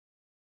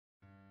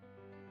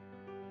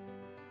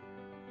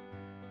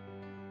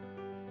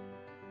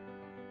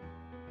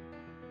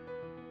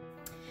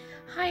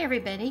Hi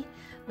everybody,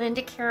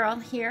 Linda Carroll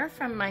here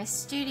from my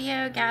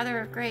studio, Gather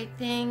of Great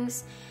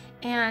Things,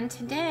 and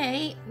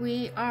today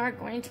we are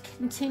going to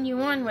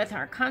continue on with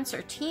our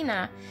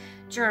Concertina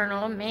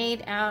journal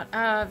made out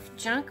of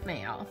junk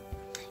mail.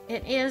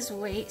 It is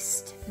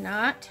Waste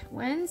Not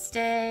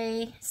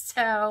Wednesday,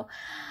 so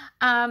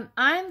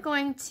I'm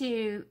going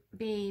to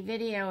be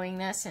videoing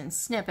this in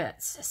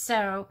snippets,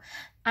 so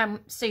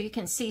you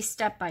can see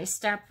step by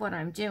step what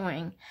I'm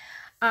doing.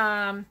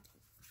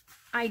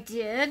 I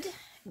did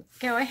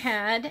go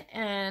ahead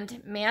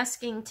and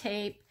masking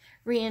tape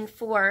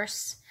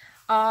reinforce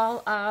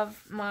all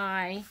of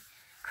my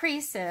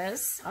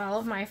creases, all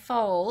of my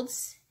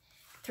folds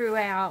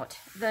throughout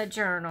the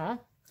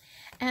journal.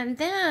 And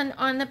then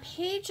on the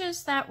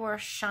pages that were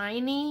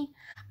shiny,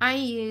 I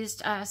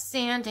used a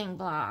sanding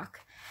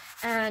block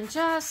and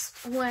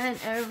just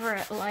went over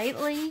it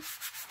lightly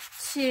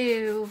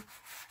to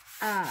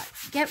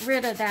get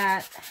rid of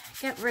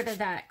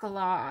that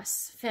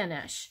gloss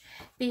finish,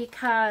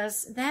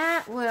 because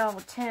that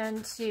will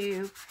tend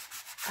to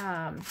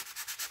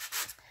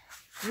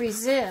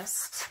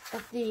resist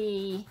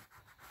the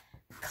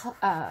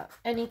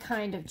any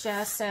kind of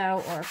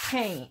gesso or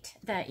paint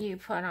that you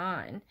put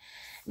on.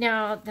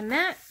 Now the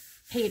matte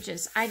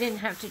pages, I didn't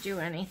have to do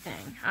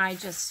anything. I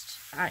just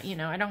you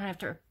know, I don't have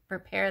to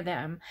prepare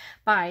them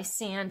by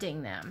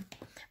sanding them,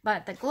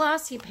 but the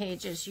glossy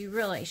pages you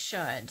really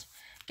should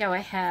go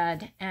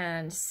ahead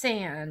and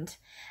sand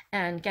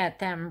and get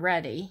them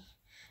ready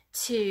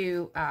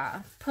to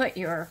put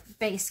your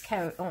base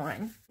coat on.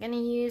 I'm going to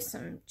use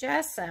some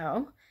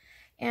gesso,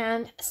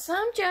 and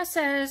some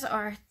gessos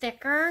are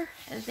thicker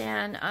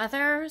than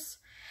others.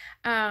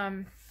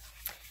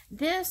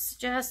 This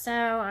gesso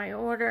I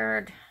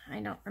ordered, I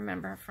don't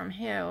remember from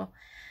who,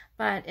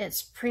 but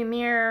it's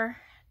Premier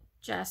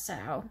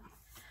Gesso,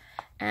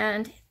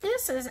 and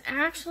this is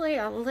actually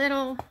a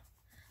little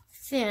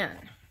thin.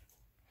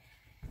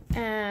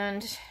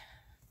 And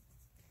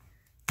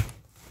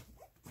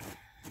I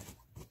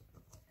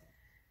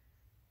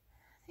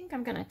think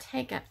I'm going to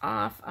take it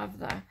off of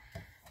the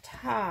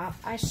top.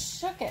 I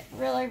shook it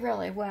really,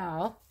 really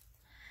well.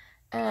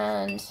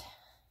 And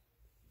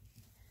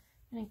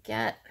I'm going to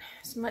get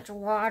as much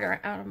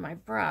water out of my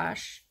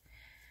brush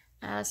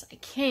as I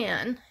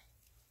can.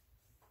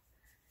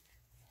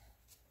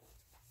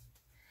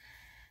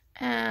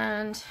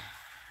 And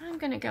I'm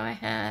going to go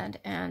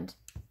ahead and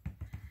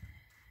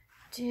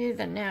do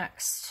the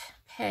next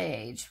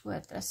page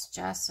with this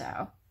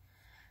gesso,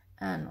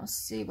 and we'll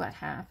see what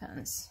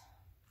happens.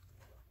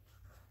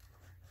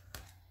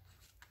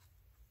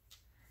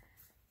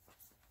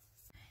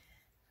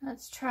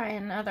 Let's try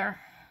another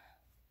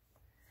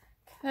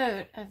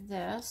coat of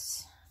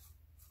this.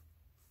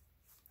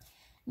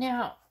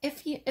 Now,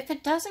 if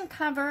it doesn't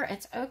cover,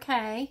 it's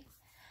okay.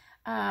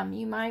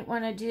 You might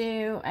want to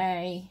do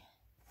a,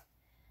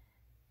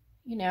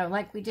 you know,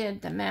 like we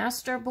did the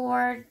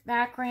masterboard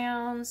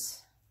backgrounds.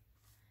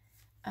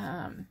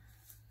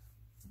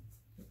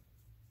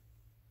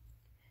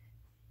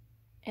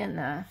 In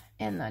the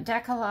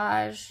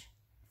decollage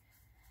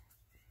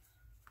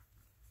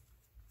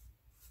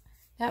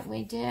that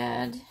we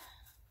did.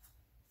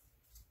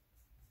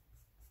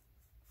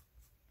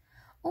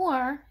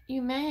 Or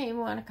you may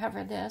want to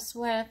cover this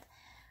with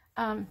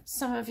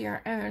some of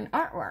your own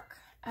artwork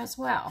as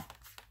well.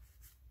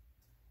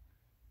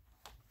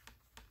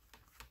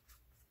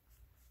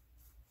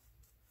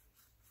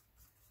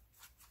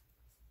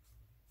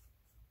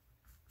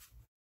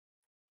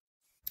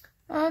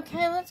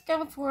 Okay, let's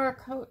go for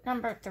coat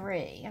number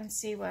 3 and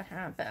see what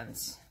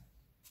happens.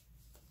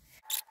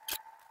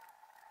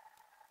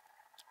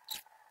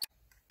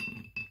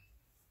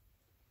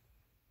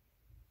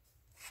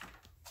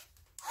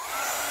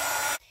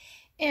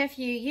 If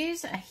you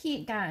use a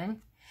heat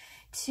gun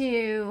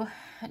to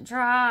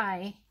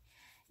dry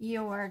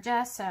your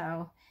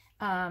gesso,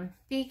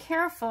 be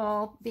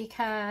careful,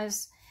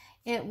 because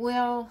it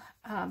will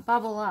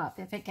bubble up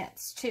if it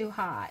gets too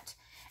hot.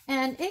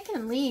 And it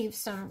can leave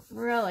some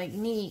really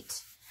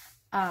neat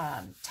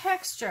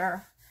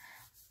texture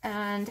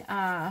and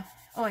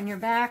on your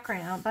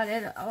background, but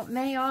it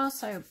may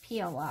also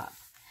peel up.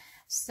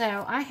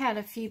 So I had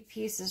a few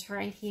pieces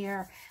right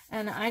here,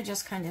 and I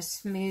just kind of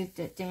smoothed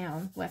it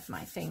down with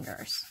my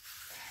fingers.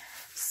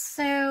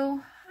 So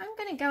I'm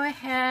going to go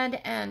ahead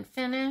and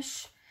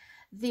finish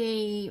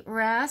the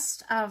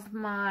rest of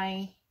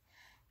my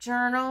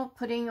journal,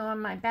 putting on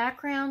my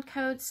background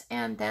coats,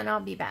 and then I'll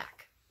be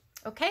back.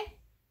 Okay?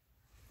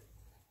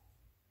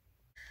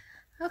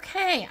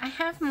 Okay, I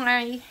have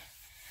my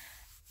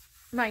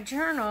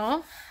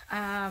journal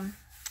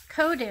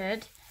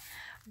coated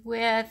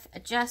with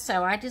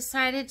gesso. I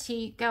decided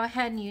to go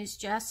ahead and use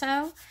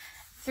gesso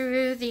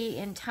through the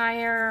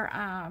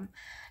entire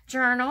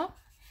journal,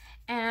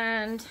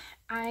 and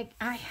I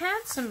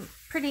had some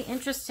pretty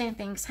interesting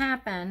things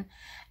happen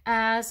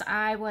as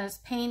I was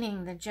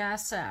painting the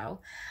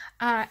gesso.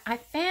 I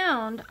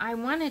found I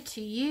wanted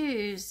to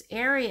use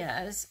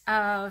areas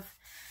of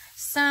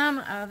some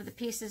of the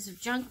pieces of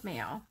junk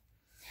mail.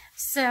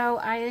 So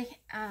I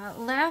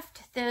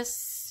left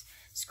this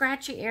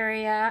scratchy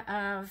area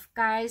of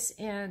guys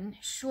in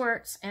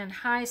shorts and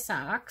high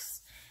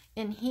socks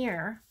in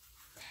here.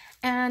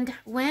 And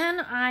when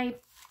I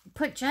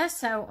put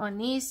gesso on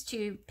these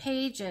two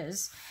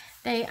pages,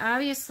 they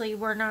obviously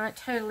were not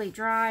totally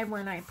dry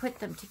when I put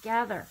them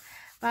together,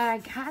 but I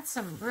got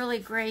some really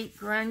great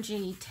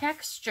grungy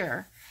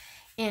texture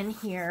in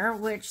here,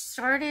 which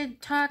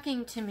started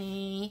talking to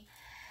me.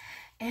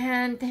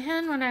 And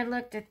then when I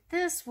looked at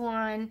this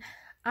one,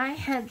 I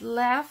had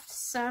left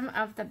some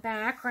of the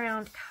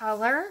background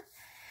color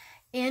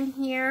in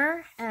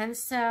here, and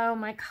so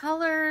my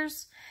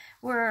colors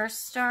were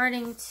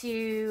starting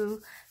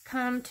to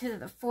come to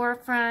the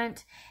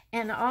forefront,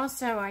 and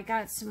also I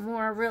got some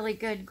more really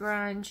good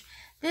grunge.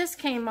 This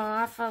came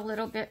off a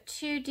little bit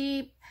too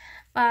deep,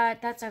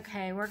 but that's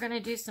okay. We're going to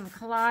do some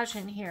collage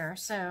in here,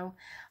 so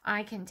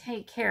I can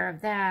take care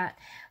of that.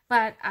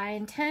 But I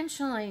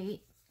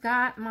intentionally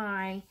got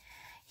my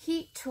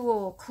heat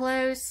tool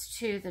close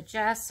to the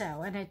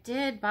gesso, and it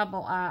did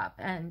bubble up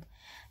and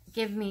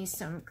give me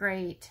some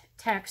great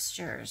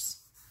textures.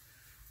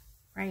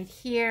 Right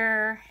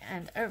here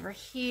and over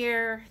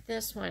here.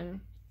 This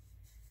one,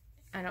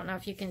 I don't know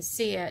if you can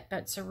see it, but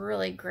it's a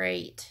really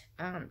great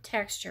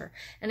texture.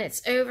 And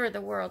it's over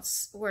the word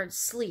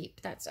sleep.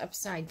 That's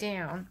upside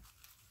down.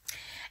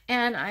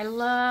 And I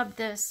love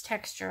this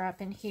texture up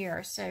in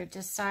here, so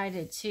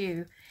decided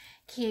to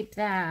keep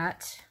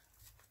that.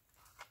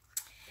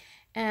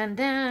 And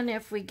then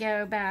if we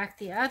go back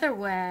the other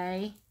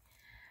way,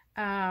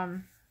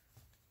 again,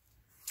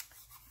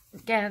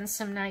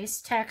 some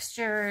nice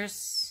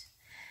textures.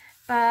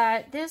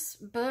 But this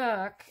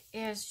book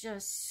is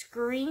just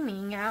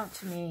screaming out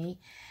to me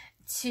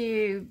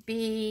to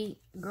be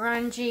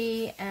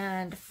grungy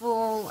and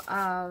full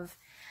of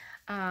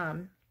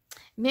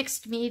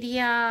mixed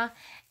media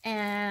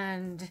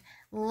and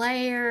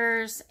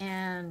layers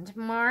and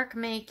mark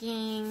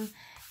making.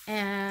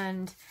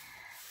 And,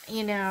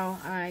 you know,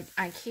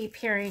 I keep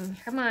hearing,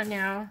 come on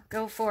now,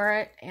 go for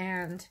it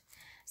and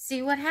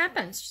see what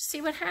happens. Just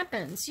see what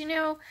happens. You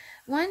know,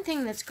 one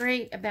thing that's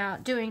great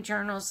about doing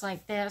journals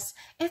like this,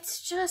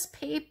 it's just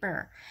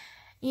paper.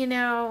 You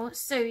know,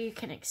 so you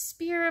can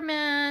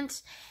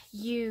experiment,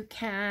 you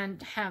can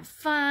have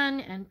fun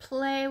and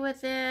play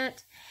with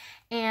it,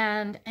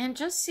 and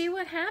just see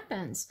what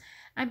happens.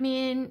 I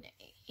mean,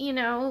 you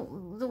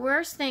know, the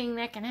worst thing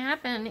that can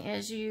happen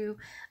is you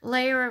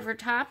layer over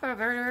top of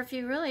it, or if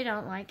you really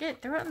don't like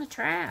it, throw it in the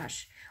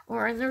trash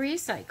or in the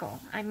recycle.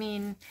 I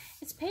mean,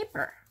 it's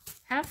paper.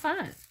 Have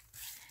fun.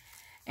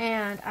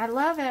 And I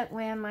love it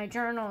when my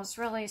journals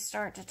really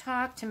start to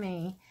talk to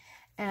me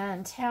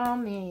and tell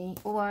me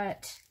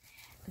what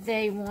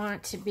they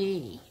want to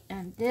be.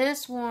 And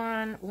this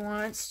one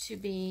wants to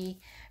be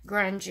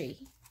grungy.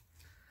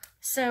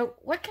 So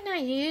what can I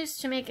use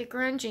to make it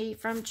grungy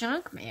from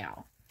junk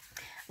mail?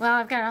 Well,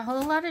 I've got a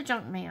whole lot of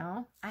junk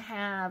mail. I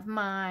have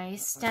my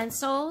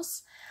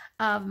stencils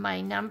of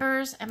my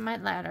numbers and my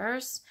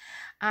letters.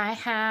 I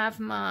have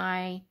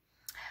my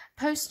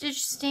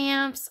postage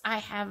stamps. I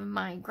have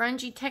my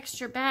grungy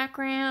texture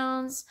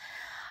backgrounds.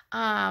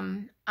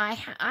 I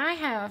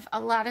have a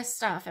lot of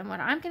stuff, and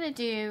what I'm going to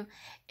do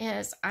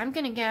is I'm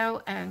going to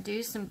go and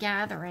do some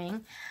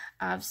gathering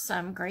of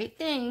some great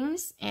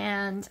things,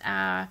 and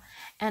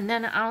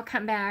then I'll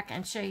come back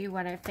and show you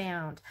what I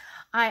found.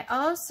 I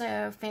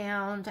also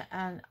found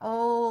an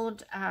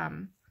old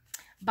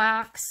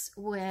box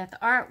with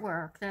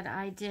artwork that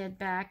I did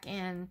back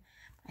in,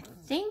 I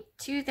think,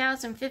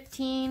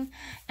 2015,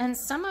 and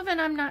some of it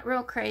I'm not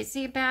real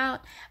crazy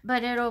about,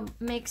 but it'll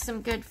make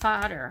some good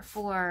fodder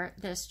for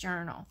this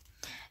journal.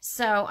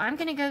 So I'm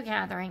going to go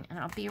gathering, and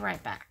I'll be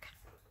right back.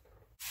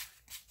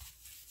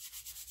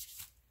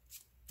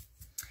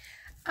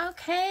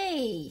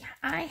 Okay,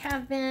 I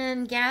have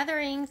been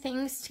gathering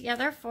things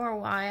together for a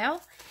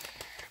while,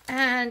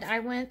 and I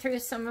went through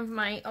some of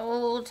my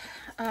old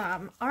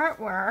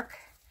artwork.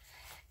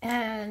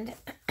 And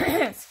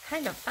it's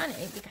kind of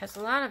funny because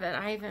a lot of it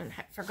I even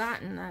had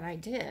forgotten that I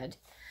did.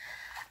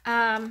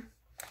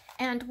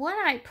 And what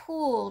I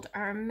pulled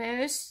are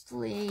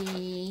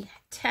mostly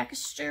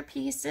texture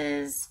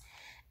pieces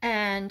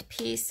and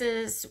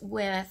pieces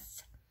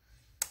with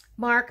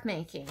mark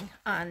making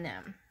on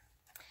them.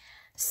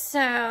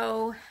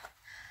 So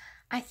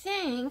I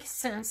think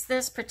since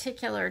this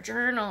particular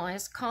journal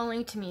is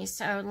calling to me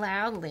so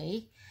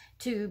loudly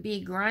to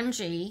be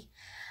grungy,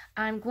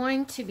 I'm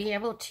going to be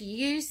able to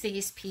use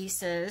these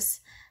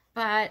pieces,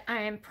 but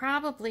I am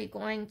probably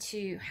going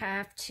to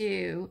have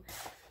to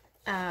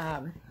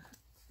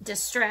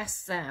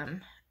distress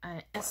them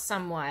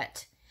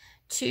somewhat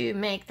to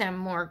make them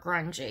more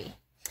grungy.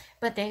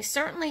 But they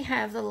certainly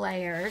have the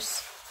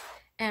layers,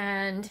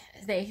 and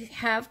they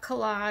have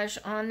collage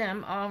on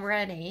them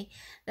already.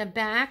 The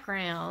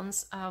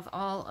backgrounds of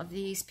all of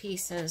these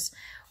pieces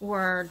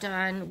were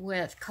done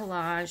with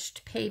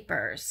collaged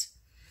papers.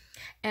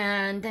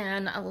 And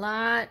then a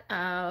lot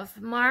of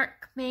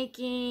mark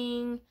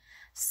making,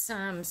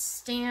 some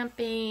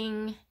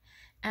stamping,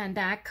 and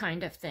that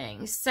kind of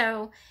thing.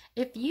 So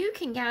if you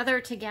can gather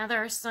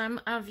together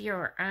some of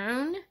your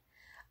own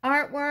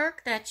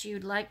artwork that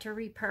you'd like to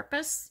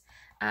repurpose,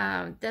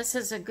 this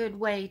is a good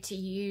way to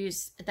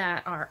use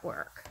that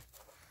artwork.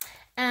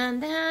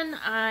 And then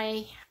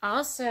I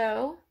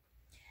also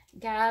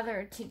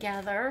gathered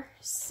together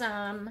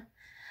some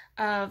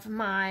of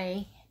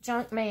my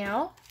junk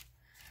mail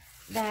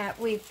that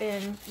we've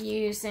been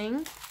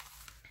using,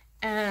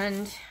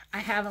 and I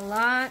have a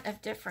lot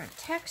of different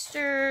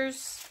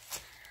textures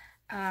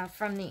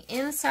from the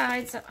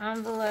insides of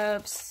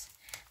envelopes.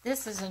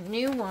 This is a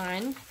new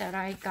one that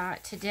I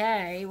got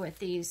today with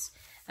these.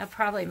 They'll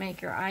probably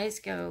make your eyes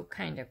go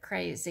kind of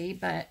crazy,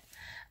 but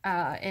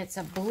it's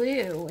a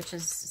blue, which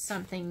is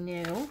something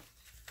new.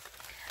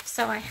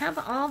 So I have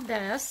all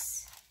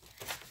this,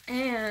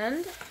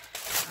 and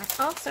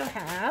I also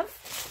have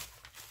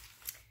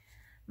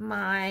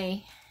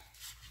my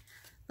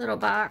little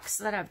box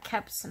that I've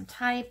kept some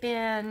type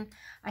in.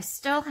 I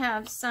still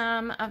have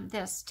some of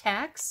this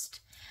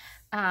text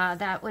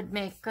that would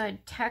make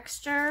good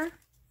texture.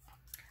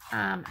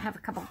 I have a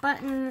couple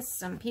buttons,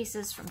 some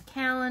pieces from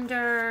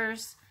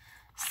calendars,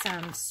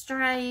 some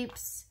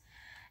stripes,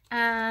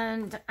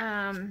 and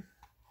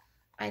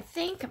I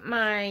think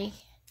my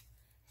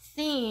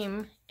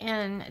theme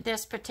in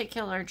this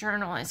particular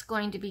journal is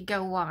going to be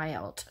go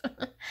wild.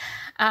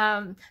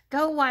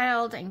 Go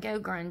wild and go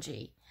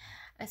grungy.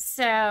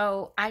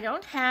 So I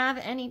don't have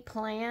any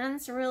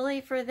plans really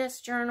for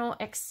this journal,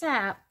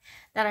 except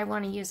that I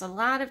want to use a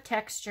lot of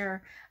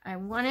texture. I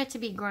want it to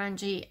be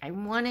grungy. I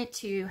want it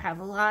to have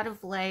a lot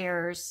of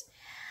layers.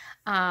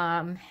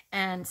 And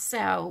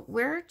so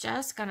we're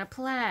just going to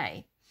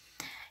play.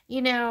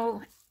 You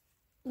know,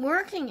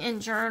 working in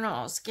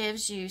journals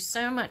gives you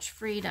so much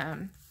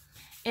freedom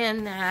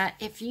in that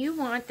if you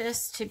want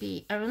this to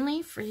be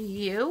only for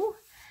you,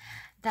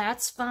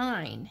 that's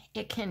fine.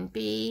 It can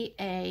be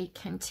a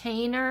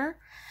container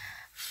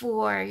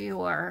for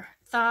your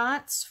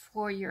thoughts,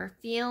 for your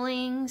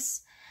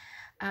feelings,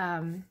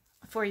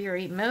 for your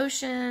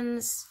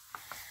emotions,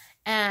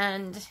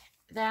 and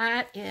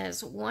that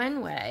is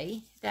one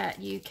way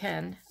that you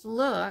can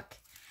look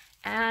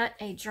at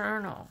a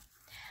journal.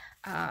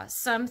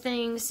 Some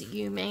things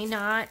you may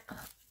not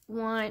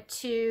want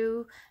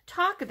to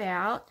talk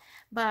about,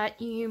 but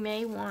you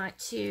may want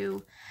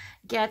to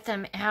get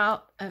them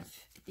out of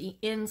the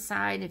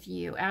inside of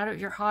you, out of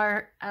your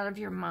heart, out of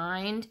your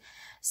mind.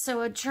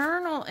 So a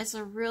journal is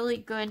a really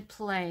good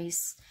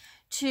place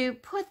to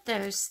put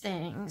those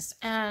things,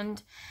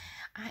 and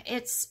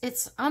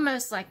it's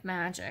almost like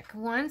magic.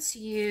 Once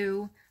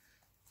you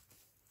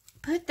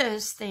put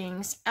those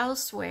things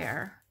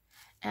elsewhere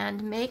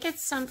and make it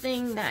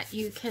something that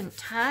you can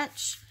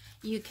touch,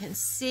 you can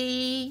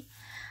see,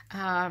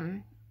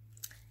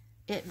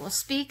 it will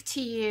speak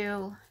to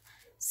you.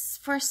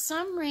 For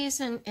some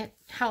reason, it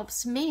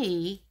helps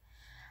me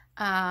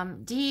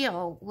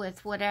deal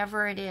with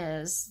whatever it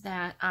is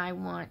that I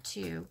want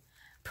to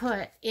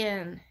put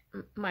in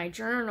my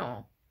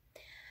journal.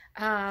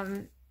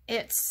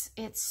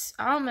 It's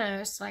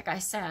almost, like I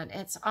said,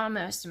 it's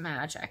almost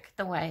magic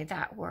the way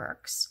that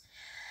works.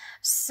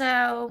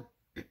 So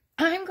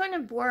I'm going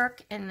to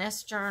work in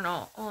this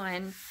journal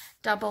on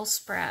double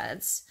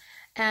spreads,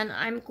 and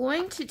I'm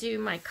going to do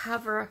my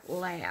cover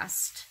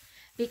last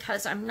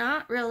because I'm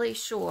not really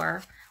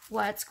sure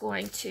what's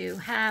going to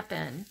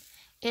happen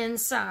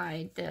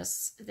inside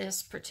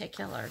this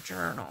particular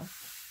journal.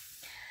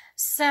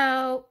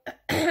 So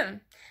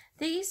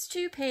these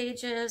 2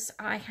 pages,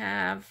 I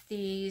have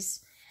the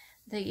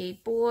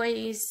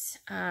boys,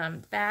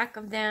 back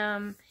of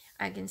them.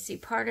 I can see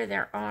part of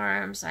their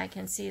arms, I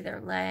can see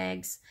their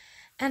legs,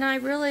 and I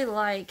really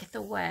like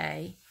the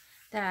way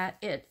that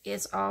it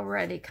is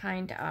already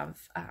kind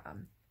of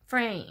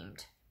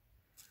framed.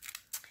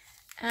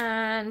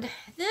 And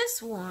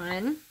this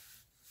one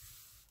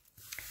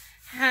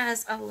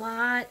has a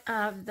lot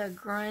of the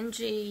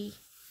grungy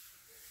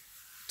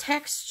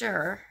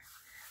texture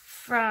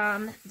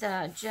from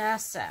the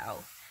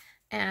gesso.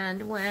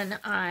 And when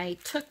I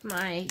took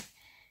my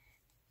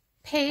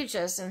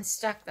pages and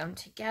stuck them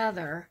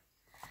together,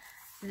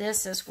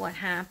 this is what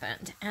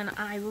happened. And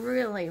I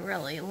really,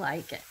 really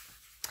like it.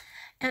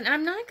 And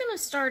I'm not going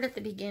to start at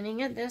the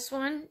beginning of this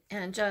one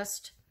and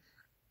just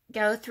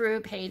go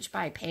through page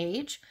by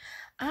page.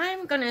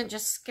 I'm going to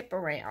just skip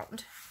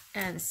around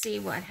and see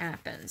what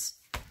happens.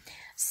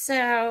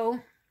 So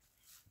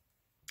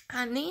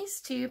on these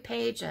 2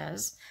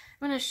 pages,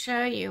 I'm going to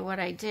show you what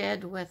I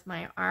did with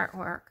my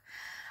artwork.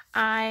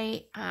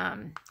 I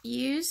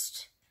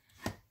used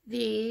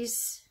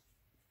these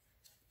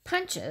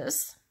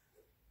punches,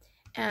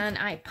 and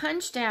I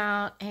punched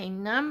out a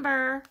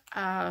number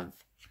of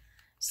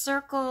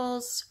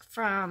circles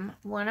from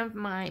one of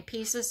my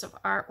pieces of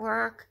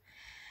artwork,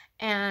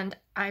 and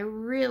I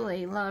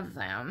really love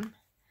them.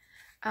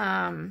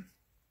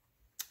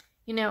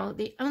 You know,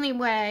 the only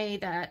way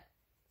that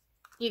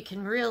you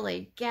can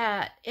really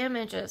get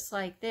images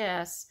like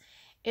this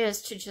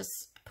is to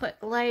just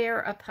put layer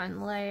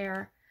upon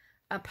layer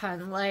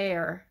upon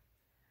layer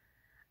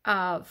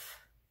of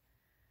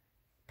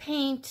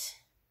paint,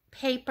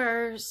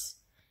 papers,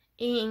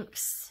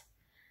 inks,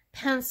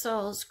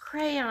 pencils,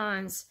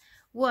 crayons,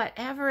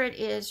 whatever it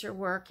is you're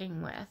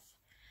working with.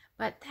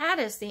 But that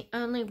is the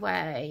only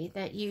way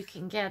that you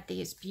can get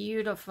these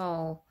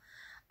beautiful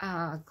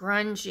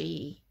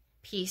grungy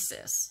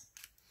pieces.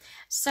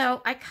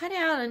 So I cut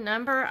out a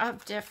number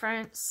of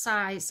different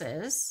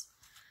sizes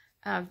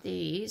of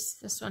these.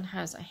 This one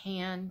has a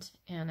hand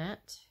in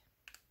it.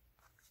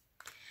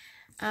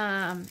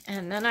 And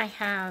then I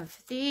have,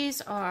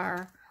 these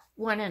are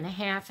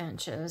 1.5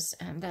 inches,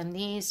 and then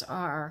these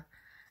are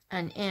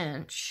 1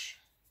 inch.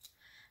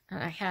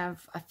 And I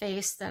have a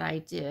face that I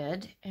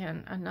did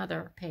in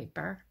another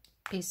paper,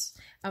 piece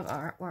of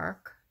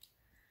artwork.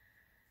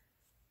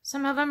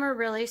 Some of them are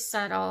really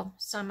subtle.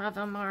 Some of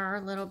them are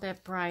a little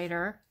bit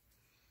brighter.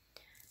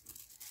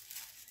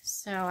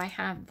 So I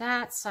have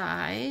that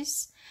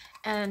size.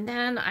 And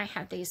then I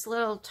have these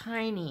little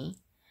tiny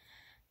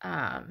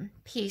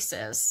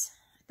pieces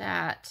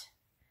that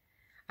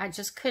I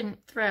just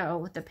couldn't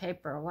throw the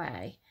paper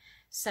away.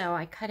 So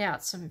I cut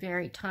out some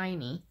very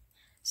tiny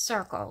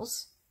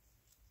circles.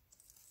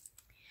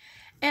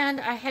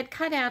 And I had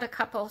cut out a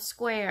couple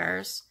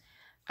squares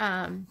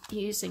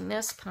using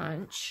this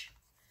punch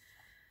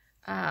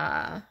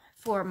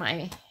for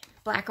my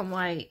black and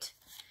white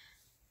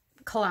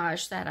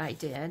collage that I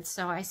did.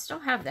 So I still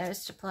have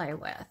those to play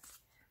with.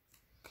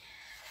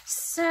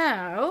 So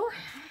I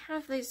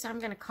have these, I'm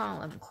going to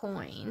call them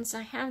coins.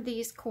 I have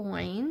these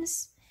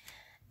coins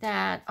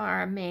that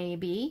are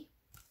maybe.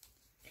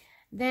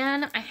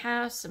 Then I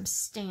have some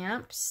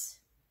stamps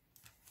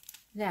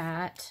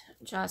that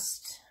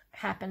just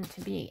happen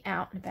to be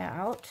out and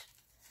about.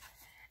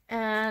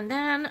 And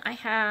then I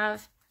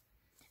have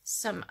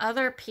some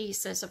other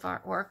pieces of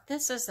artwork.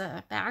 This is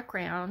a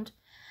background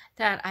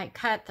that I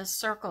cut the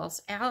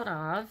circles out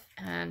of,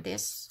 and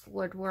this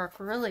would work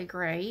really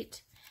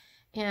great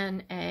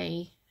in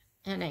a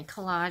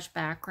collage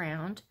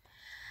background.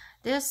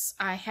 This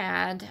I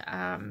had,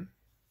 I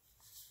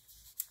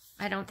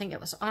don't think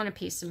it was on a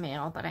piece of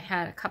mail, but I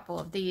had a couple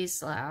of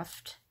these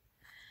left.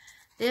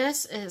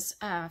 This is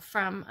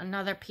from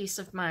another piece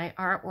of my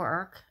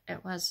artwork.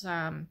 It was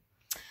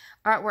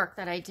artwork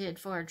that I did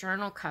for a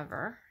journal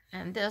cover.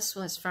 And this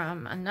was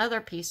from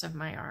another piece of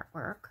my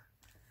artwork.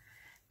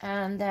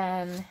 And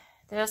then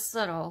this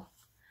little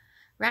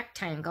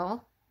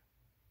rectangle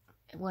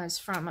was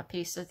from a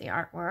piece of the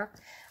artwork.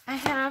 I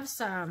have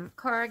some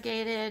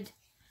corrugated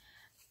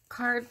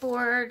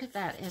cardboard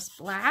that is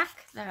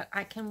black that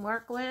I can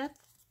work with.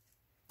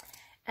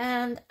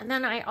 And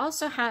then I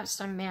also have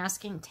some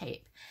masking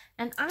tape.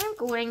 And I'm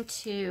going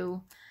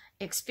to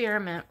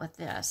experiment with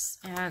this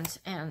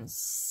and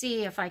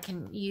see if I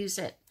can use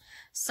it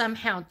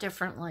somehow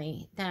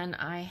differently than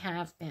I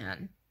have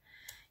been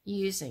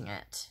using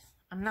it.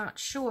 I'm not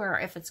sure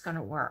if it's going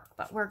to work,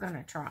 but we're going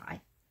to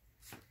try.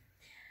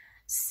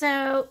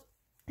 So,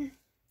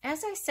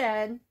 as I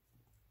said,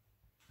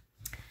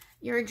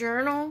 your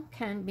journal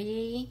can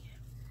be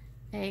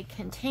a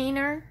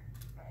container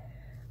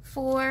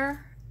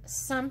for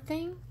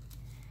something.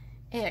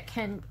 It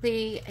can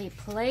be a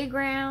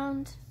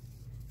playground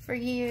for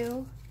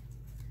you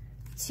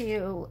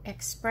to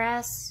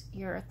express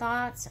your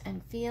thoughts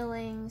and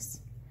feelings.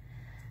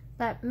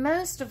 But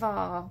most of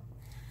all,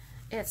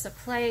 it's a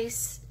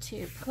place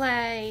to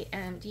play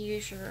and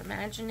use your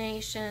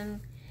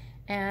imagination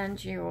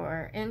and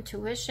your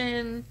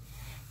intuition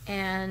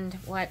and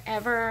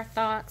whatever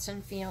thoughts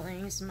and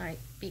feelings might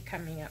be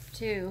coming up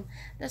to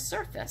the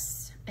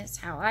surface is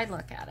how I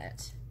look at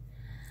it.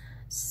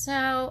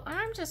 So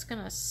I'm just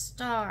going to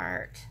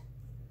start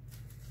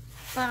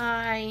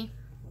by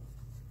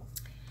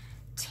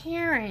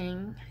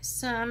tearing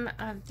some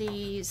of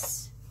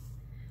these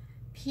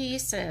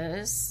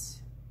pieces,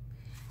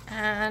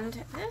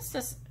 and this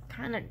is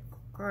kind of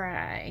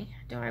gray.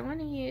 Do I want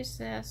to use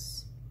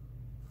this?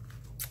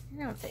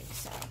 I don't think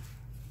so.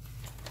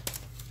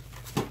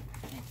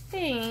 I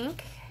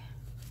think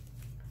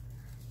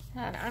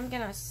that I'm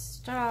going to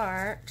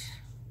start,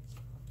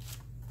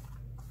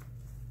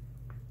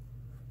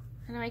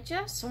 and I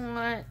just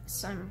want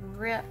some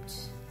ripped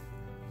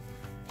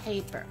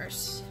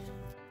papers.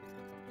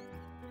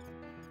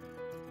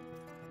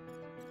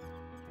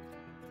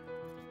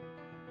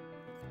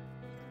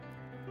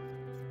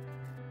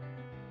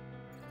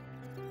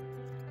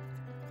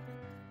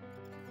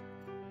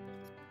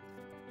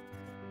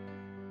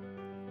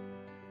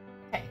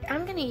 Okay,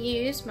 I'm going to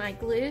use my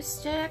glue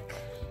stick.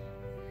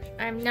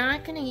 I'm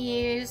not going to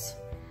use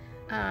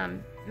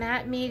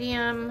matte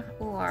medium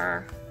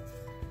or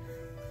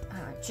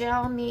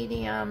gel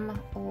medium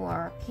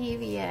or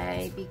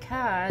PVA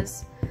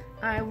because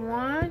I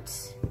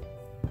want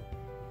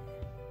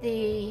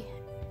the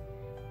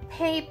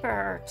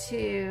paper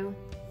to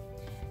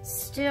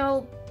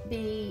still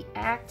be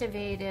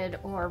activated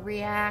or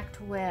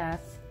react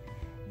with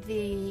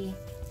the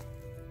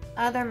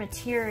other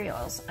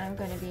materials I'm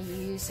going to be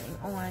using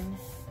on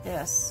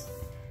this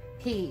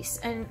piece.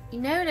 And you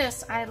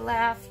notice I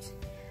left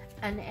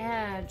an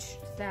edge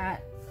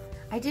that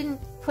I didn't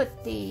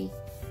put the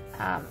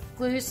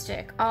glue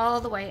stick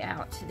all the way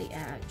out to the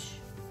edge.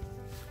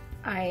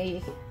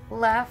 I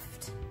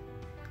left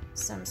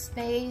some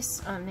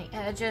space on the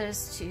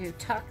edges to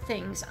tuck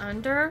things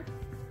under.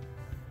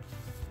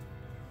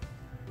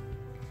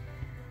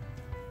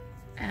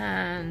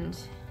 And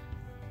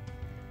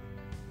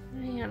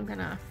I'm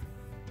gonna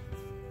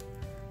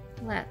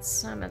let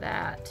some of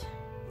that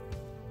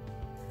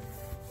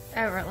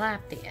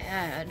overlap the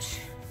edge.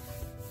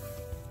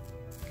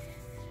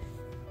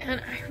 And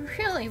I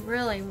really,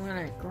 really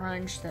want to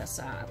grunge this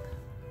up.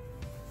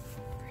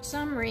 For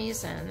some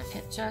reason,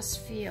 it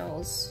just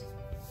feels,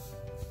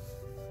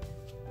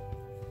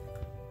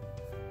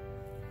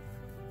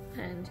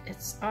 and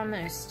it's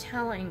almost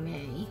telling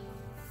me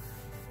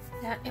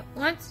that it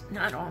wants,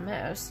 not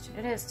almost,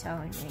 it is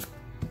telling me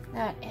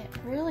that it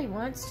really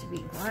wants to be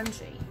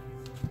grungy.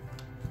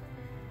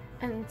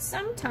 And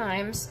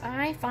sometimes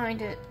I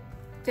find it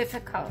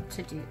difficult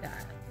to do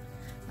that.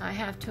 I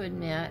have to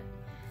admit,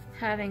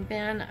 having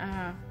been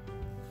a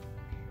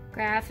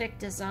graphic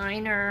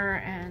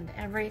designer and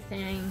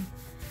everything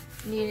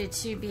needed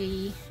to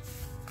be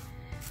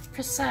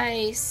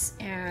precise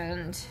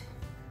and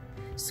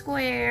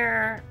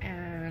square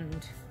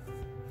and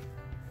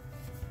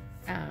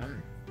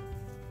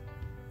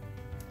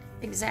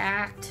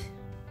exact,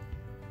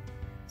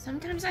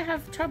 sometimes I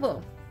have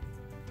trouble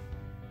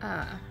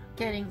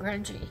getting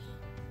grungy.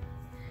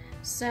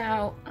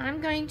 So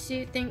I'm going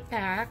to think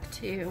back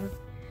to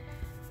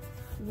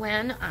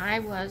when I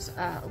was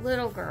a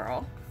little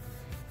girl,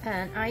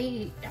 and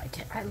I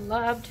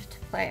loved to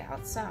play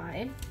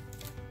outside,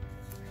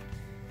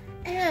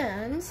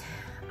 and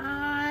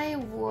I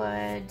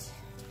would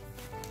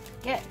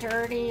get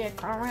dirty and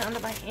crawl around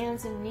on my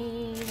hands and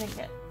knees and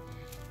get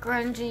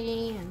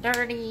grungy and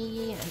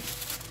dirty,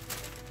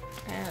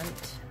 and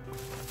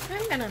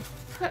I'm gonna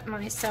put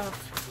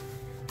myself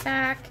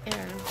back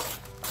or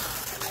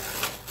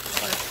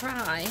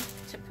try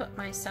to put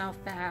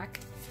myself back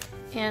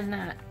in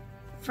that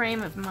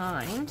frame of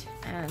mind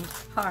and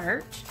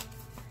heart,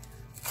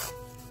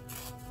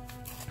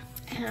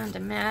 and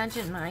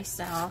imagine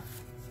myself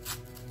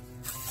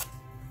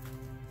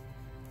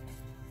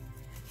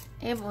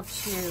able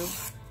to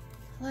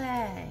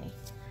play,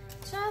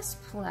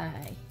 just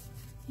play,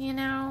 you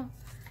know.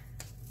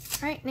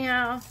 Right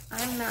now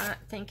I'm not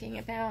thinking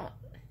about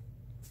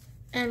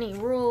any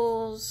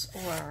rules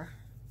or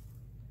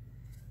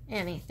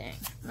anything.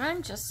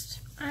 I'm just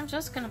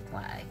gonna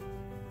play.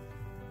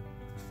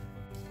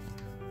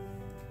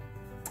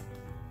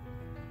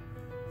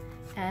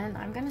 And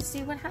I'm gonna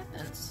see what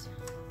happens.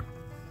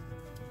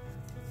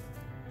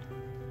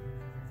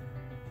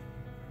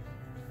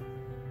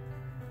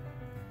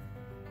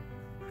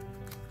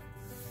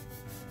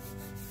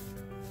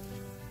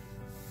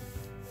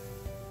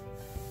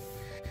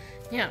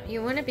 Now,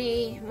 you want to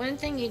be, one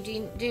thing you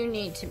do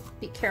need to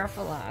be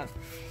careful of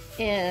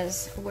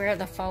is where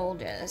the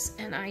fold is.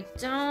 And I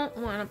don't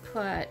want to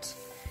put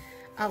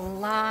a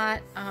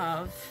lot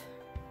of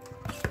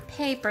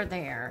paper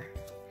there,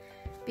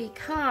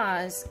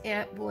 because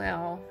it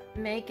will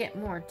make it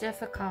more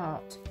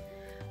difficult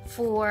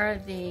for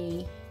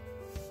the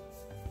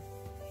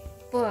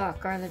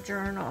book or the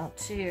journal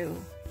to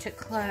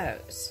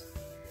close.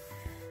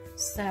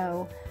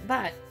 So,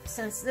 but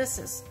since this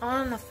is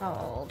on the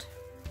fold,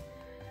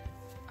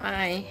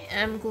 I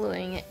am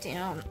gluing it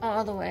down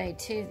all the way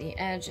to the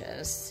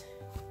edges.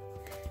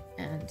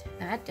 And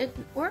that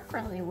didn't work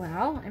really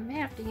well. I may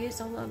have to use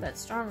a little bit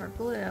stronger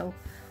glue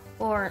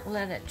or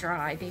let it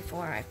dry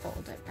before I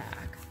fold it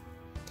back.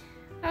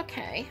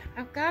 Okay,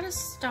 I've got to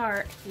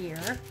start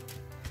here.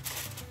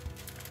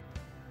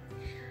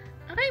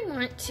 I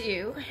want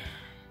to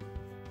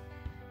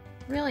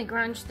really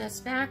grunge this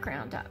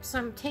background up. So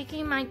I'm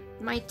taking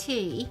my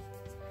tea,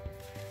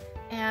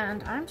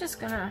 and I'm just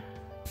gonna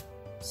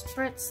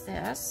spritz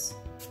this.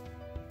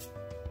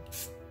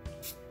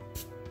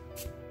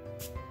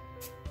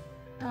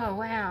 Oh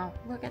wow,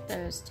 look at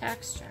those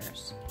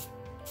textures.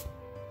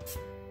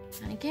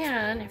 And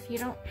again, if you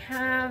don't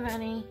have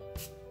any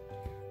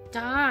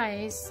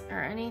dyes or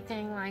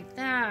anything like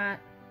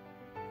that,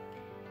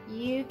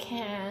 you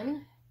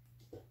can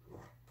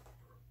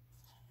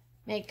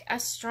make a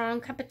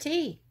strong cup of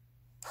tea.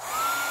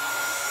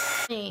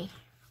 The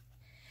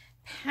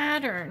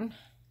pattern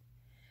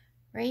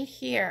right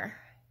here,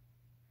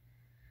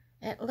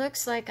 it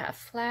looks like a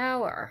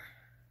flower,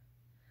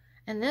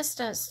 and this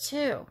does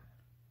too.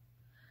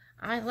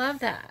 I love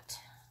that.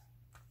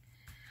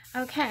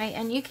 Okay,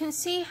 and you can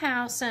see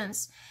how,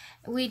 since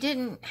we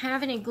didn't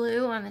have any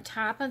glue on the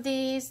top of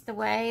these, the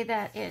way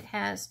that it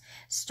has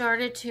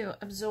started to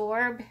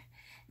absorb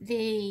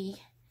the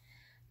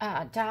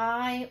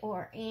dye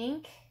or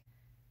ink.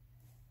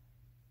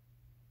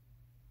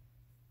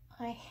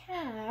 I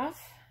have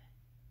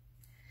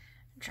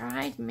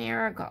dried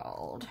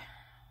marigold,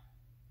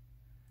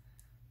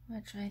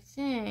 which I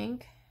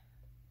think,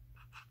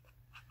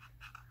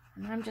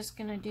 and I'm just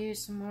going to do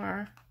some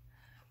more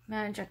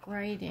magic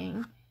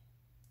writing.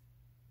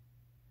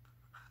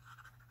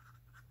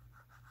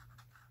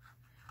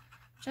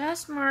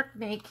 Just mark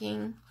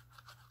making.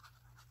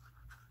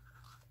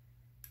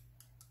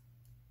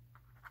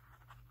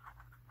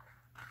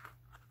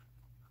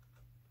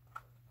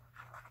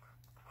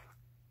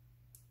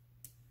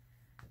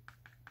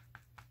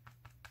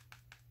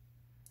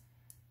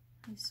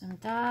 Do some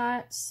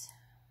dots.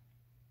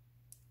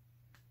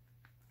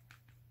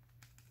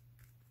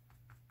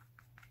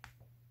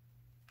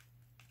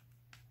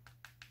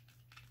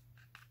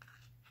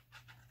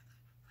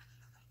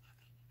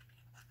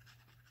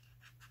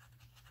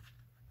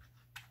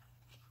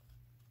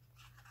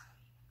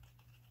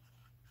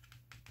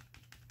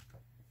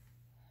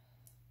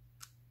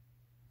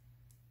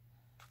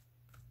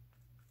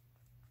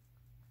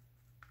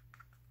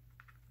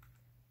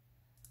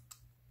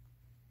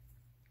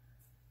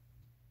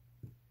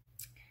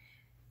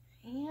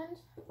 And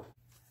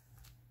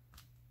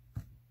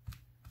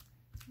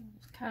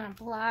just kind of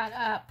blot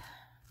up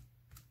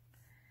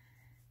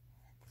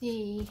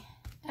the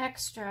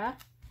extra.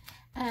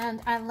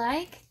 And I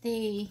like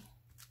the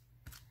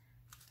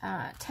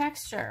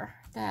texture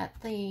that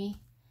the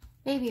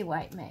baby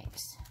wipe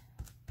makes.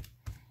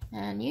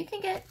 And you can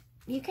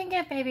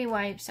get baby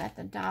wipes at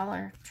the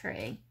Dollar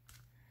Tree.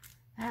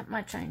 That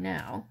much I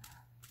know.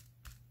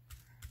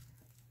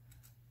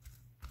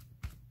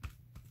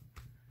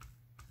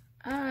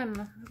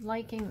 I'm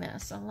liking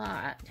this a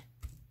lot.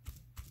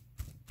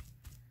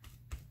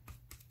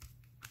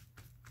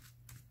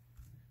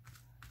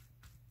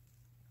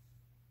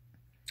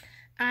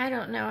 I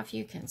don't know if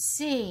you can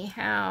see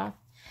how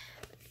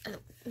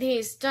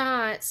these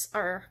dots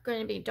are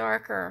going to be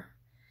darker,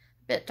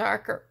 a bit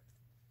darker,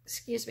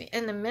 excuse me,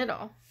 in the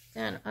middle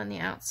than on the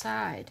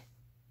outside.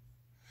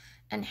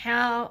 And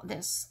how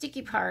this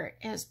sticky part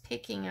is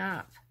picking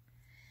up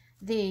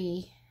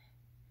the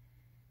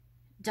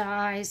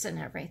dyes and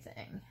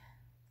everything.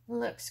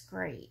 Looks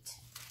great.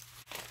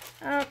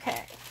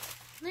 Okay,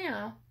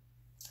 now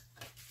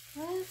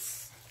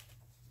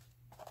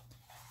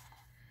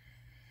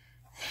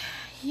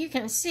you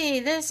can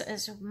see this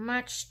is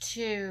much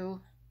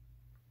too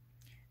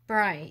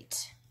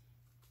bright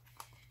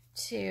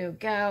to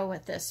go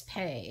with this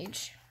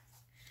page.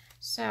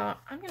 So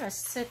I'm going to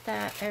sit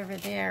that over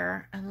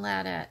there and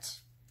let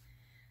it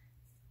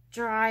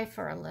dry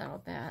for a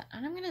little bit.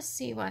 And I'm going to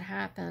see what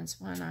happens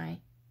when I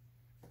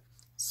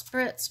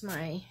spritz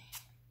my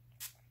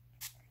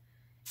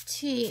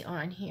tea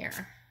on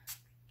here.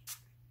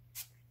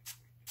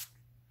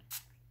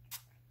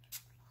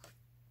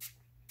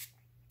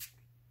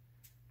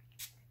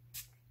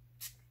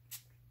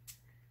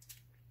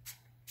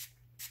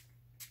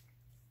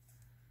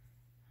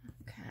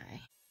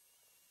 Okay.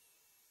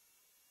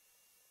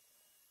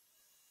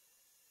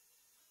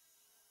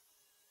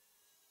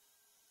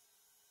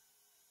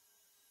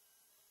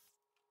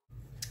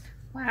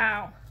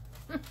 Wow.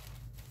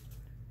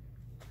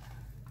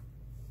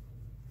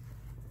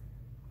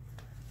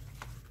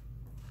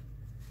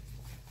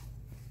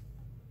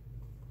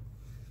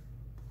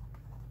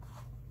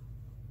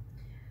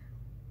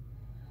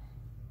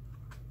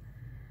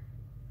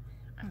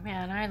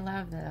 Man, I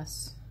love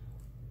this.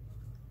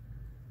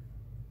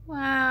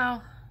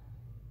 Wow.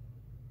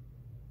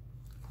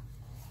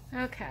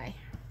 Okay.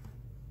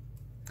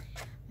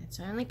 It's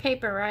only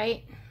paper,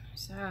 right?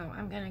 So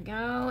I'm going to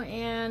go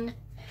in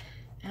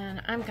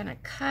and I'm going to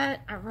cut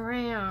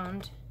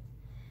around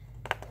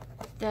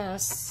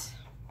this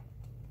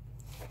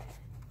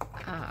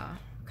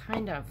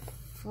kind of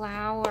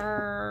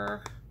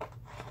flower,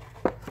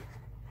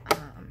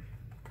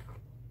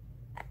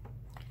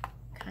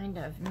 kind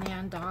of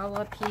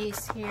mandala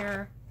piece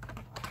here. I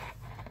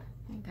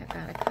think I've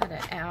got to cut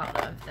it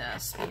out of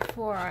this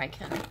before I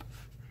can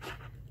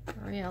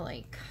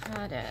really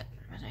cut it,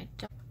 but I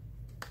don't.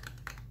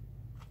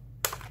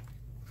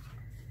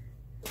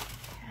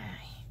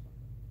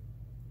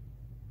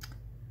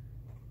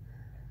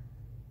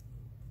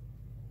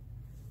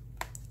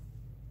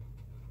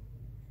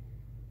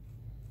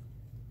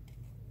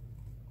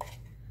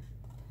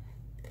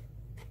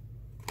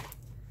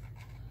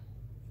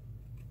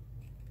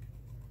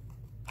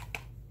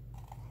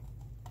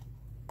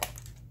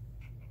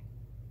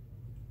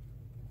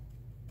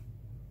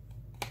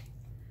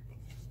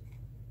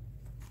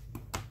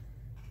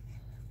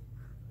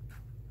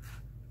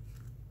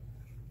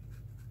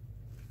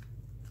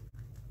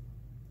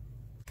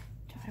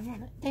 I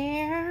want it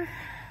there.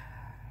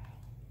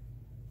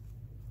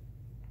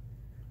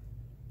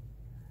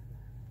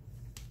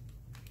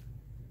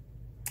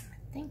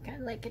 I think I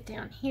like it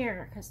down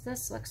here because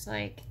this looks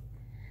like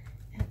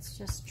it's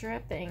just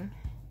dripping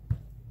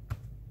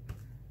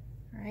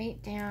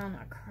right down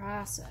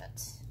across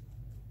it.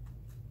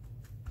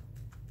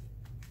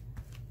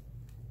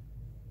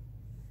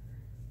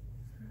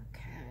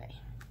 Okay.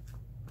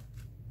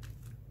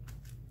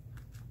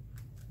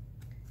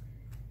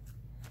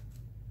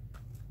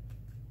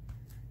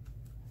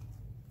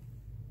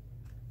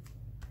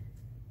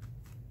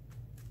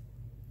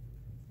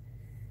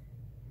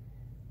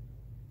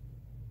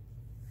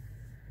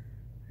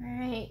 All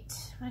right,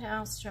 what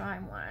else do I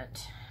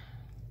want?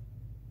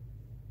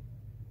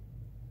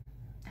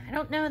 I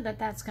don't know that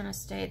that's going to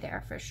stay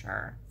there for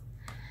sure.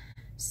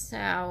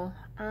 So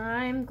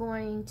I'm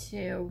going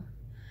to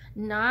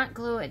not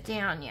glue it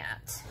down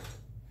yet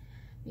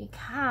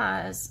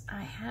because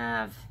I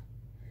have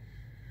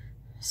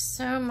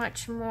so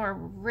much more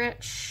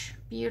rich,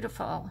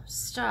 beautiful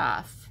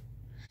stuff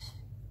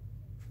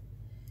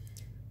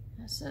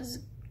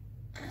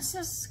This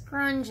is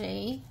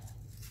scrungy,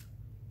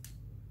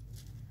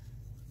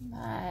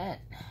 but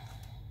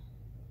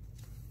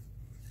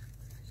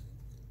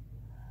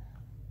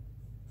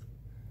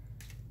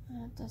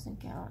that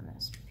doesn't go on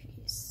this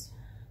piece.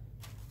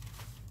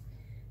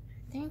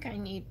 I think I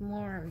need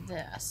more of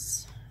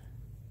this.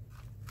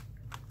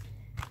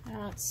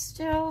 Now it's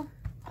still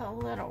a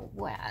little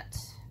wet.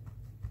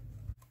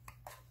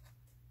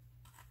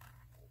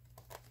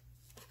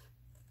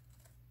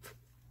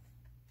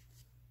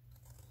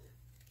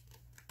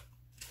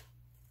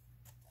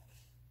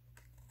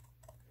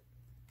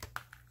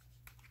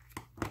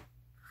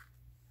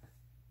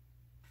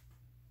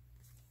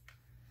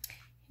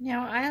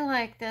 Now, I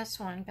like this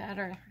one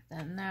better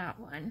than that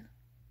one.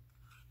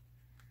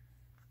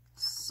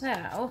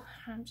 So,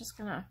 I'm just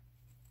going to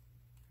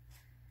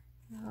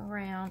go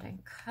around and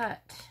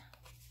cut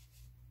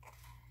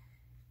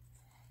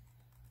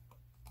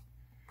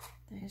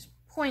those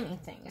pointy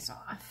things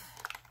off.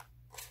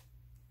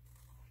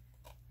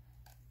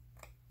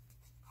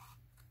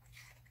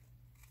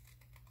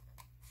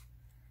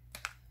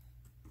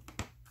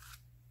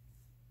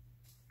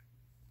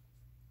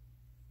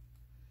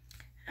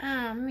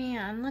 Oh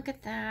man, look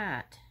at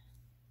that.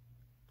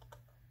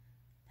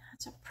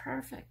 That's a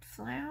perfect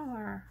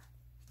flower.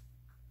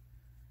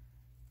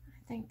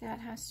 I think that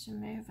has to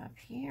move up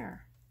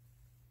here.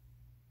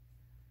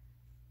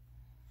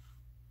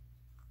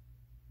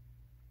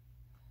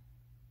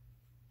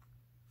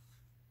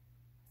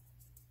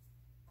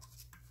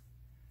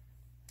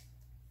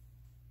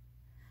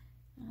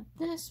 Now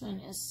this one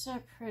is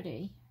so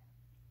pretty.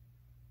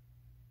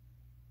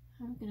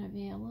 I'm going to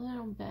be a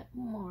little bit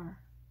more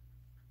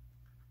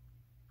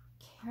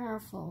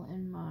careful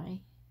in my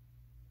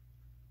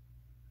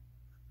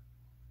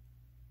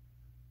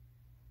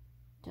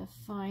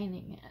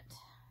defining it.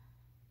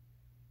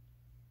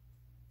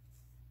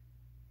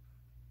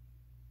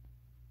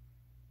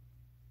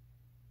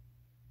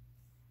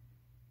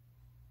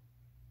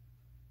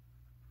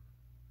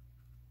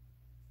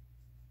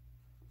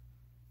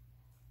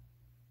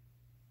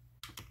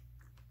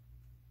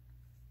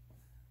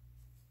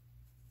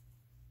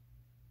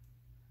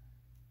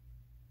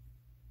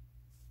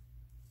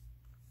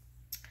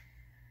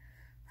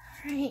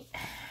 All right,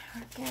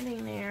 we're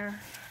getting there.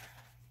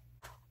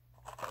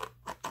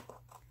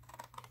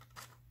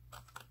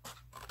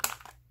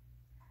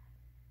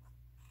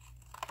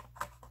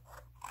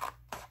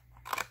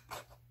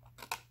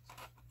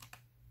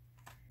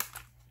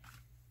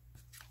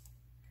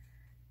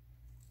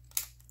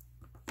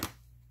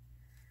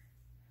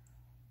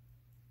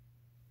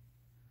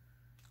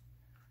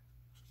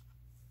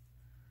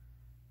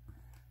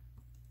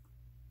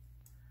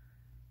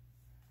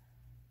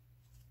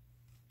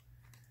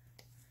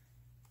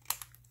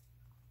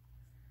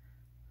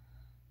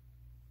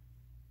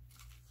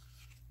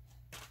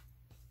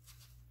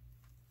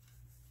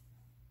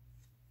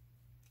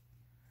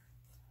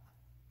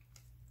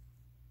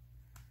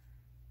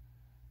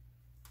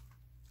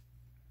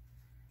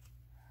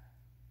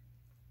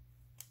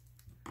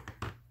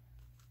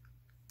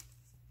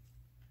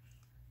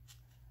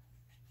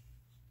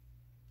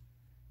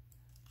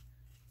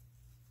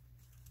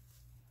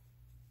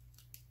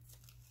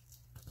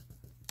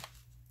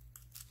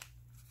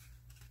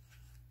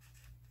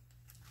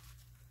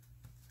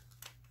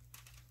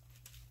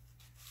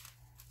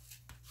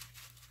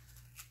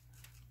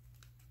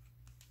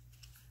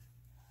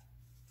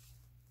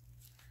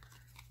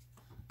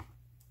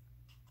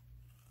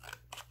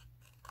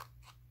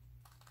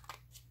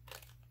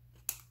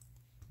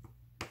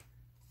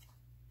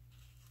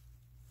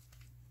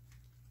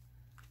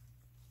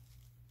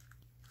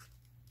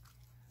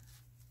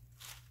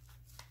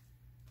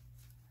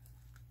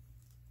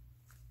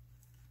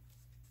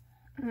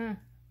 I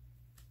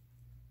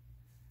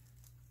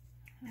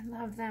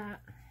love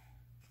that.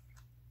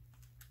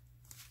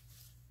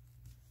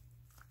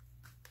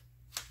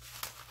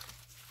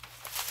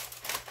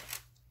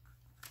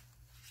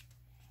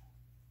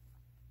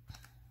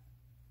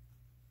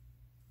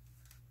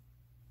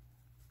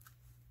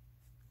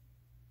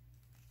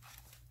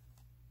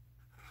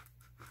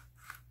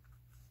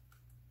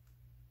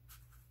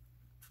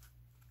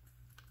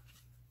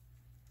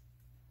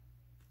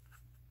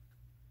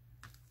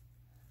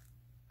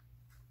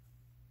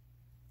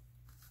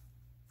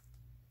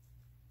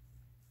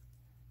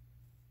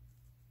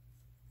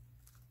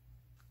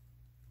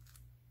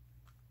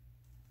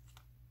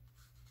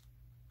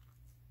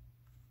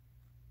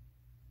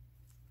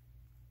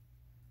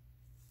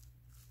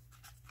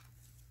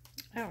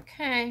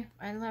 Okay,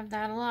 I love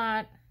that a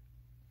lot.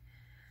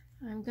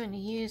 I'm going to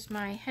use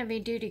my heavy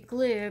duty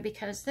glue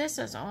because this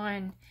is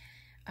on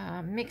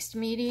mixed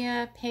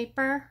media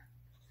paper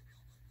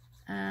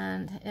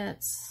and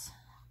it's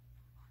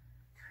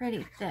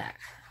pretty thick.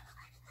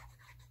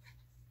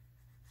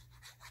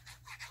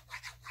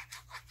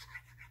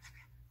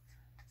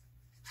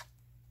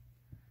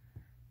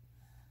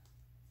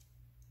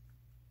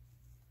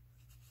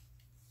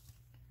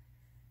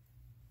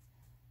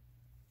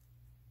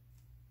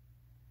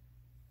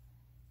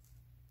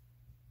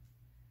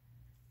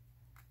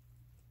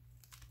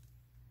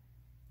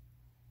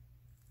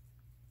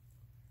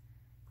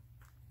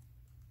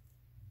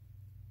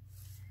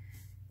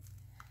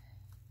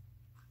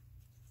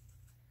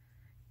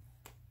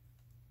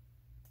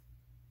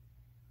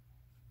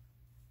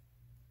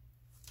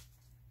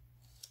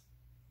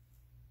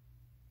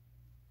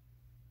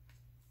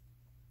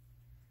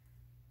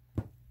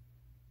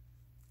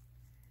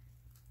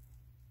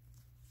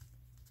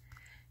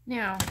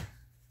 Now,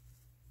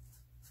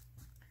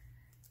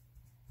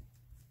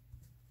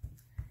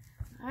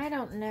 I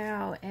don't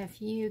know if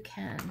you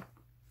can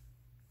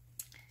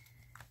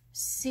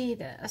see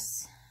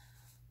this,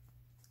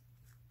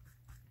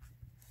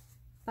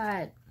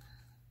 but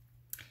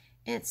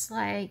it's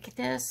like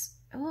this.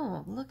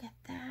 Oh, look at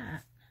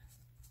that.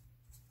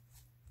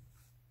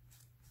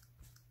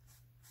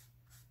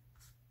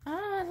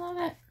 Oh, I love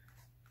it.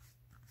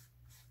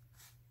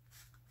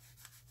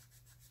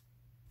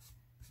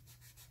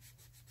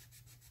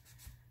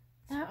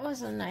 That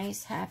was a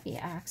nice, happy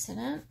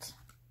accident.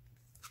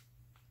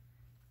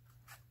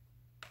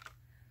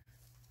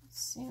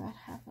 Let's see what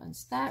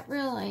happens. That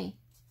really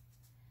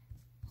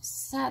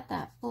set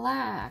that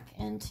black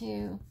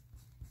into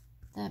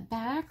the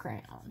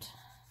background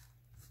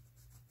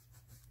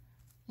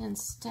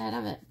instead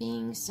of it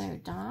being so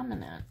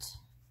dominant.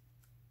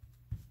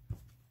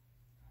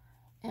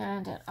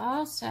 And it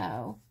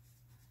also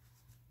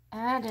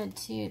added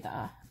to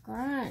the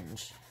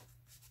grunge.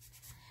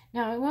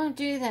 Now, I won't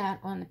do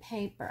that on the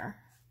paper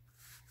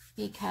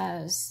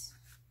because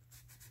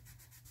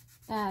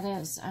that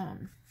is,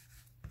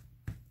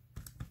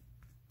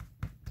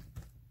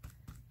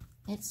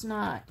 it's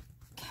not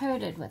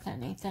coated with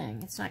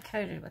anything. It's not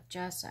coated with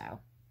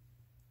gesso.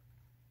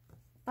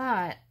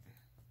 But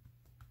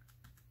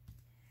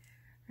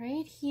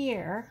right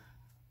here,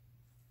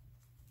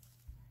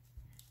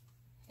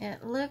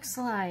 it looks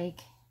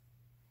like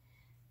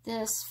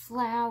this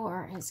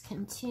flower has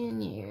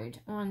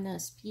continued on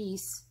this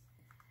piece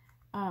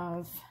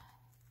of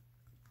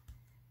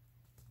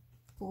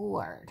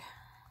board.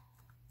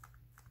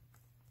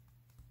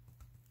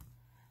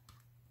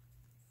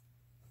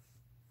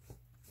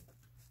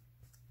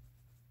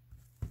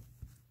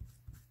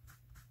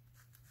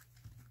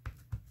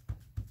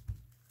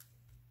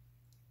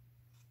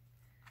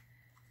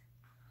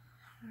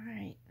 All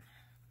right.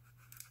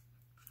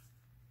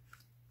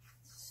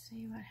 Let's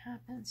see what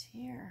happens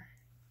here.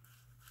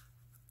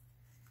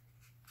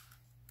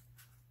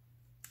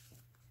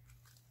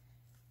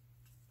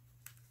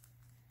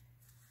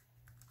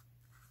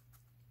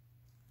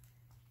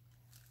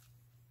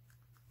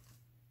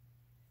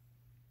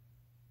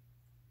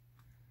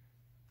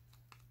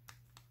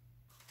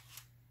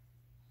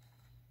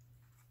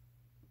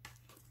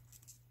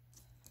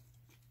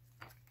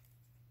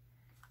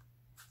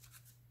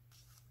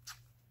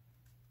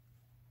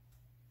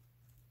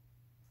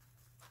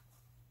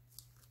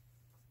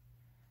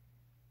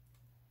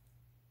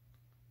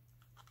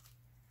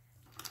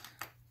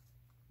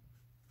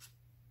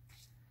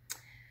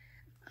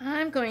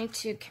 I'm going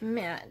to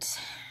commit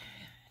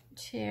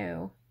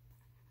to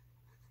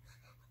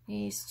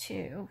these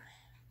two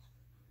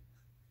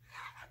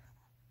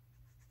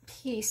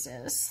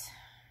pieces.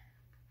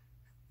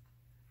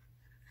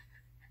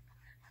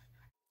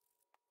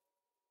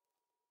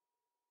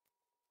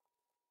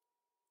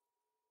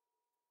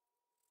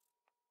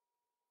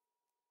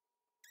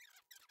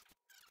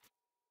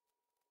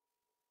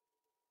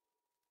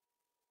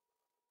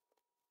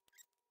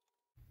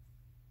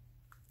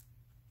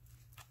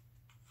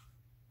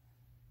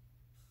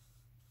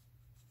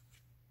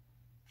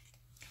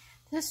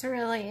 This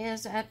really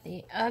is at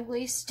the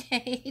ugly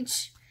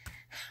stage.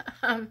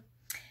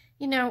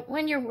 You know,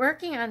 when you're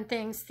working on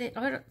things,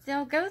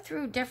 they'll go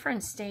through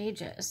different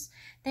stages.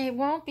 They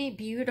won't be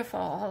beautiful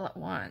all at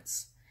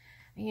once,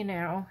 you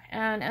know,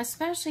 and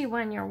especially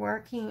when you're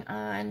working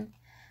on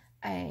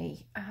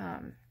a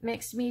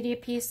mixed media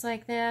piece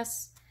like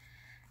this,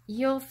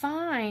 you'll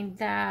find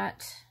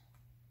that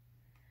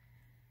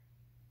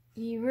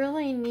you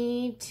really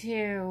need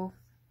to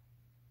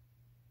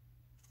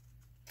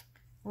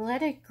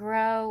let it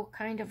grow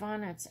kind of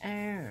on its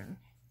own.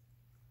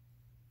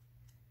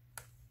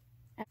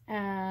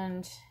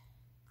 And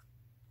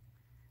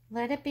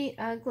let it be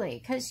ugly,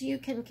 because you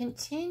can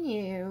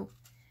continue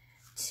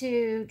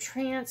to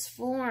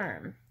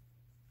transform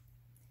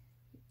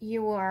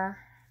your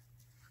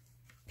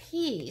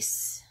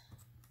piece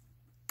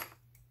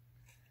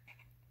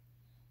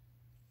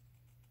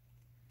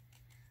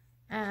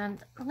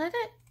and let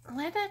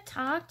it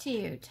talk to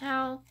you.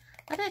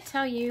 Let it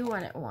tell you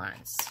what it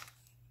wants.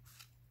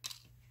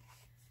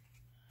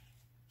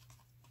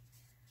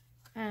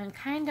 And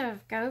kind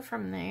of go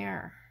from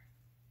there.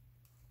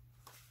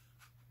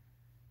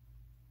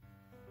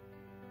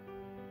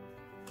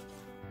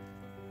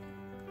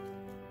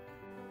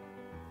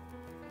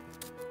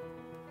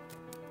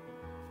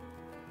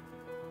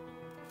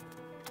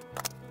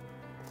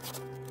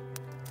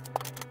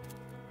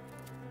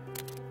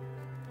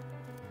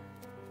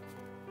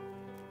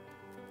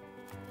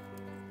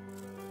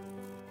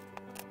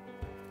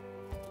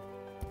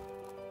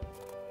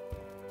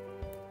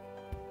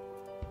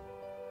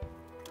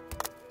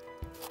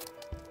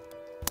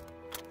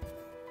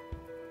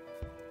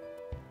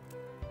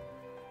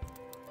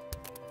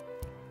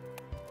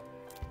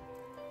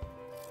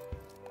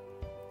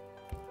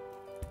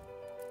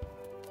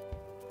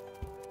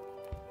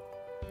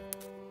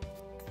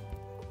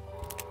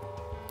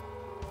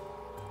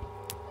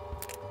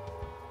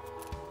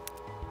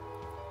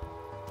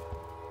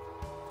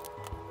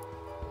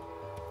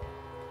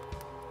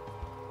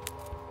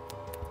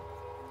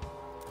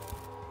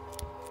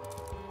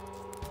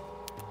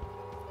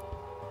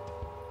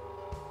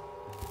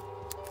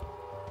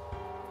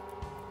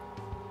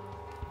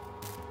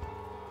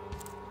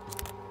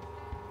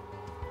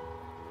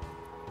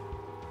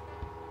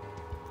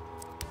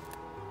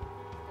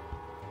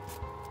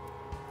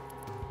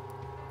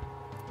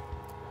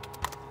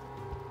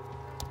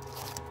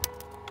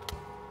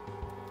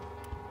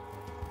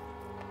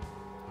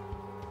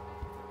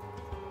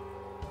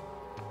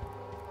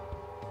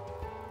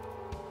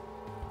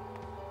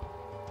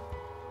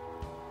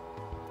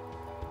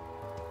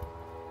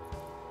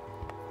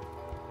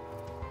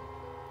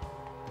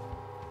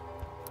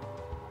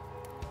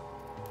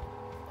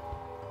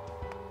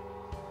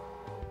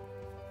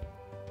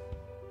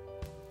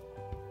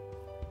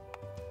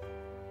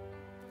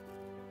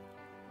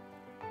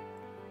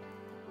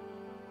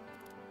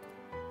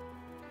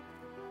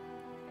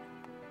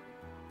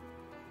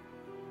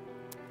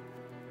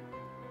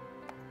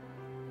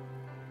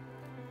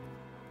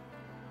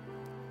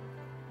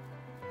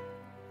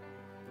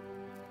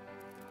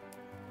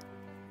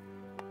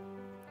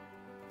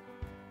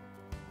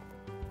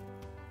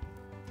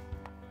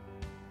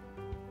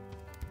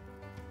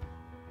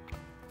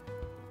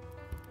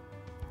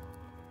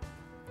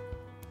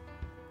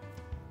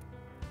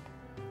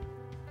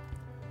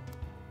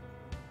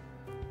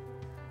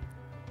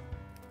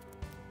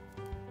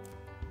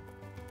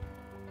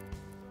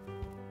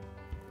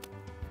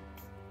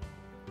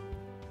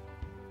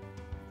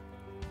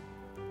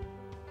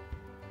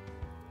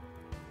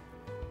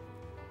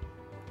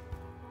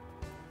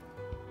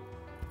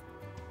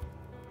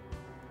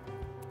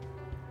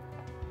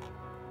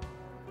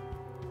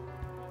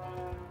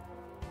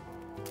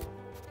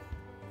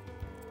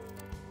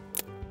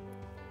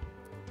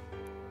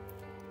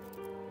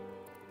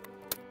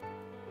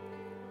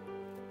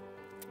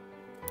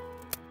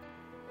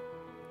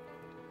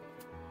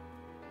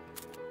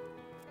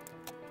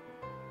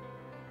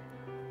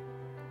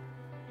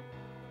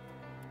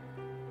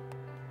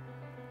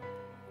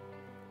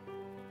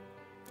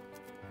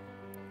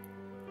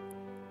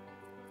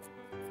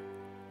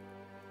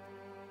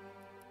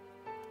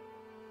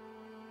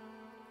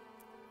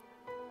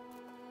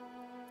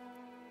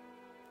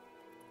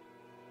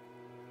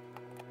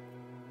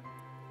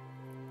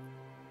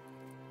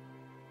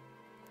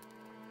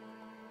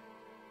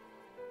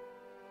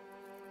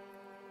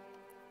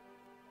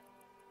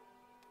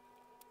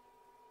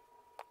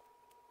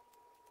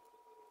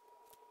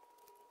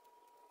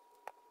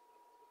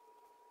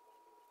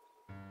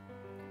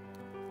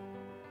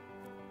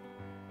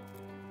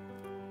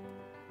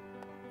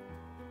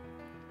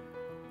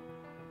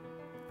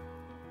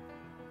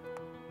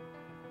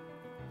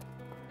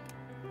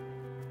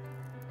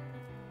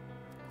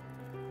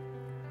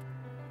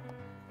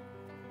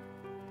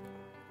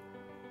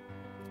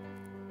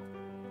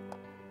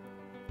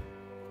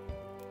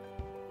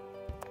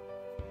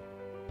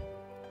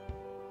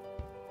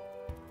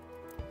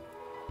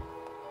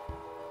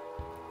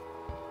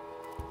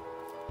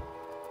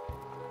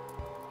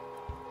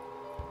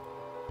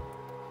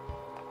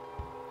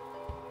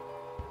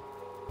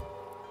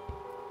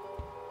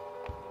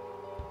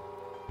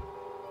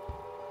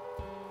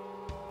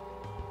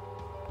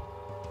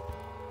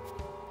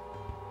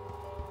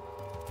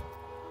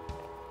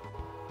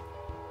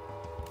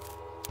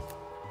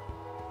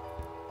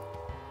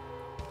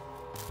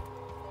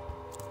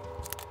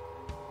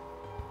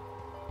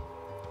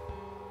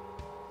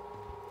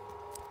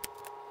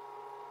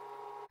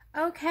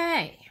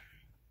 Okay,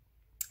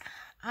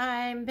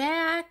 I'm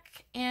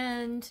back,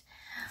 and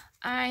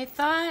I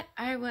thought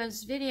I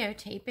was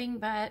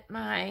videotaping, but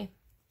my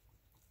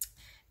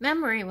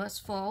memory was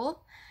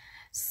full,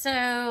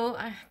 so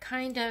I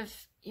kind of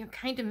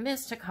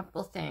missed a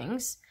couple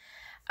things.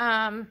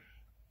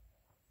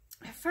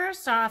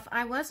 First off,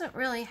 I wasn't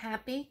really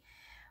happy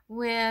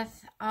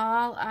with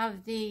all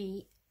of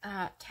the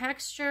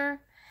texture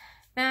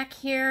back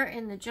here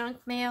in the junk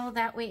mail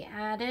that we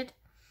added.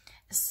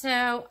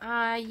 So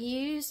I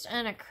used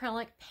an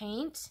acrylic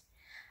paint,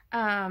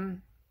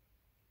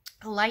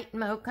 light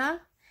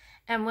mocha,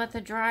 and with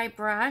a dry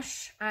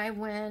brush I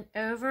went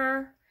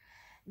over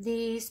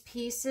these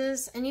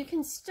pieces, and you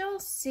can still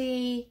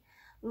see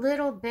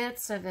little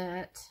bits of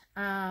it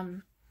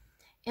in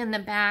the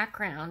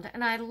background,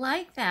 and I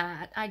like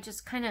that. I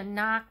just kind of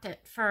knocked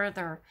it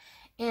further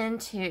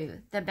into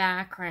the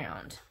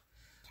background.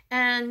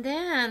 And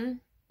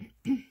then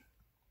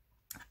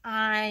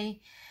I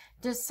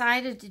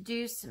decided to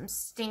do some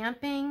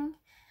stamping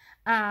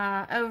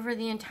over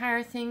the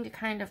entire thing to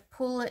kind of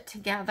pull it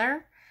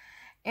together.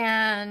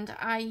 And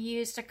I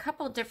used a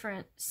couple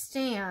different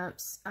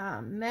stamps.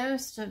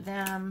 Most of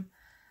them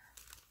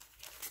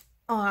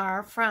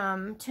are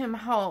from Tim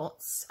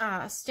Holtz,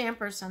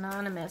 Stampers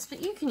Anonymous,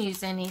 but you can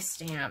use any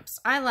stamps.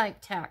 I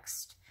like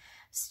text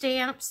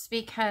stamps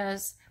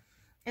because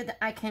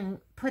I can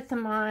put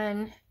them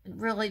on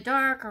really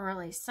dark or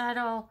really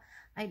subtle.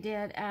 I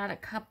did add a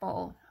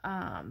couple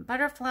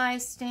butterfly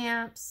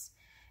stamps,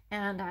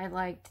 and I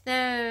liked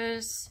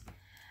those.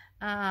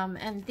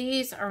 And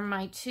these are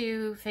my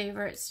two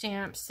favorite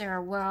stamps.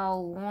 They're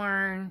well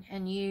worn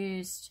and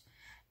used,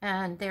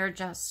 and they're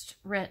just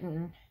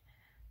written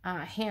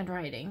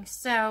handwriting.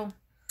 So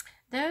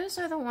those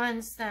are the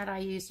ones that I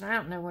used. I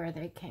don't know where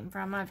they came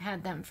from. I've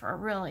had them for a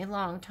really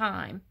long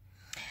time.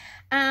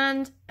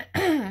 And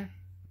I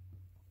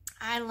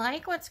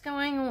like what's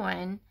going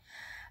on,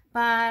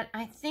 but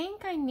I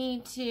think I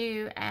need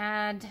to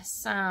add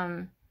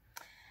some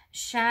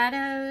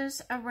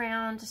shadows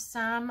around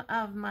some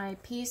of my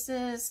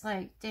pieces,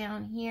 like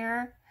down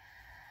here.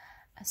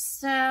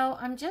 So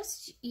I'm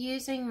just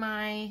using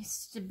my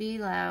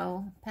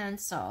Stabilo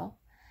pencil,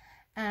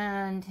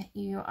 and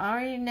you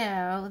already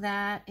know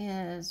that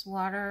is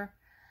water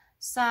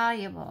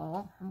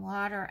soluble,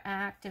 water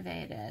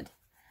activated.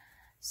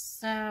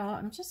 So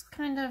I'm just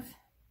kind of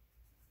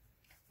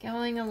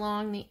going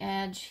along the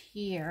edge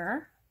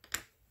here,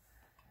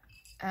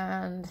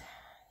 and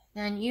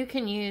then you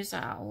can use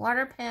a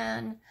water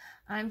pen.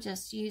 I'm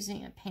just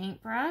using a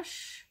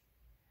paintbrush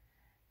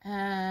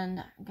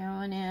and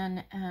going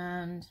in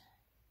and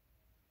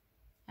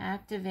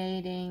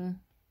activating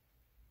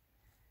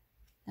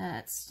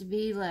that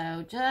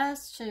Stabilo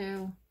just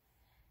to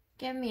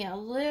give me a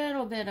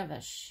little bit of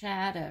a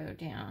shadow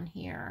down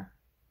here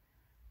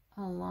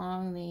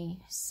along the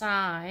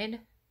side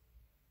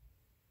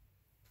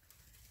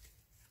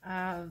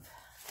of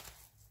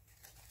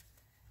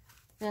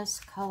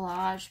this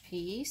collage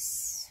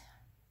piece.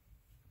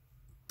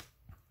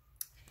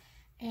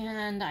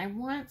 And I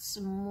want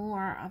some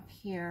more up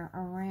here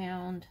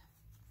around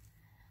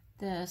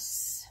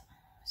this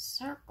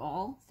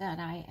circle that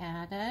I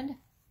added,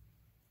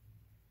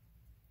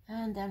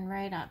 and then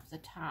right up the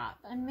top,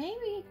 and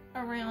maybe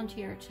around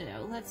here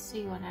too. Let's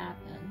see what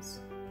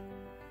happens.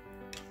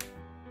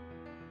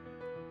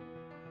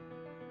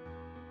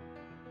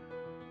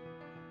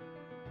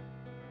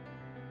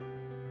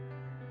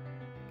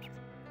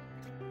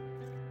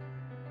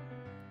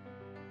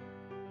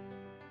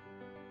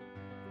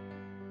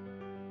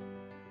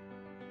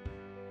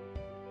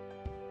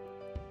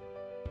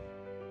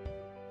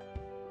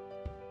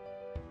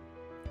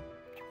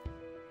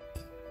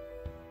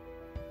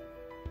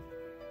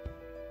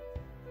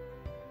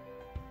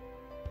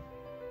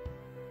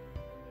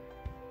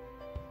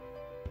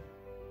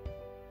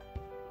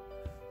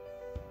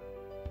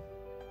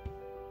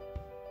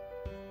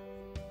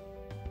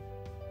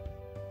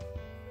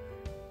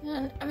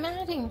 And I'm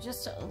adding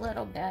just a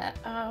little bit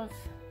of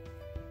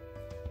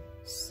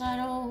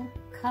subtle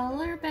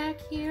color back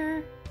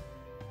here.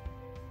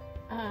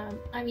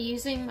 I'm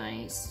using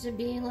my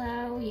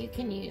Stabilo. You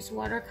can use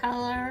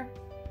watercolor.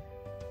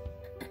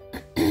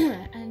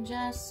 And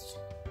just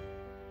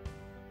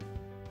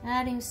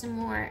adding some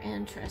more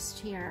interest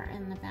here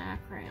in the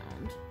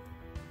background.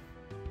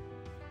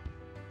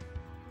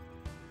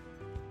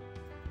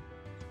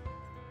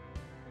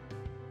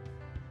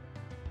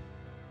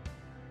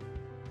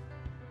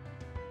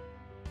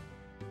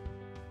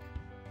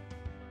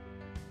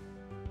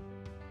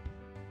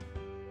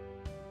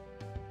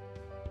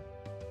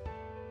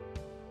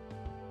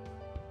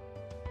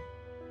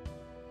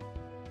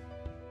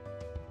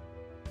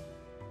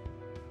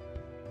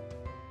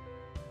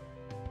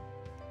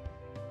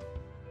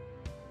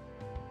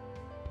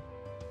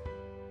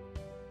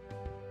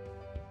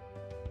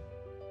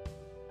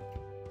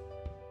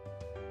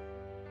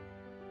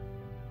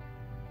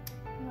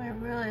 I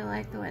really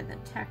like the way the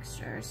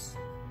texture's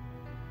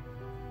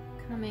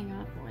coming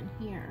up on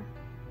here.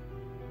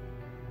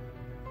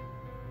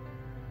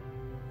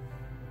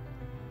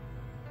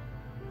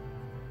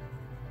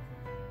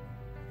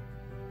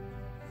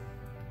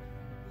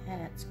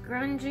 It's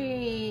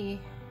grungy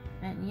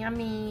and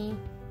yummy.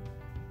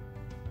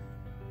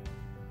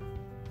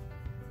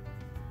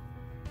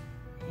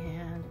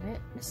 And a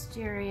bit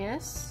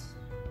mysterious.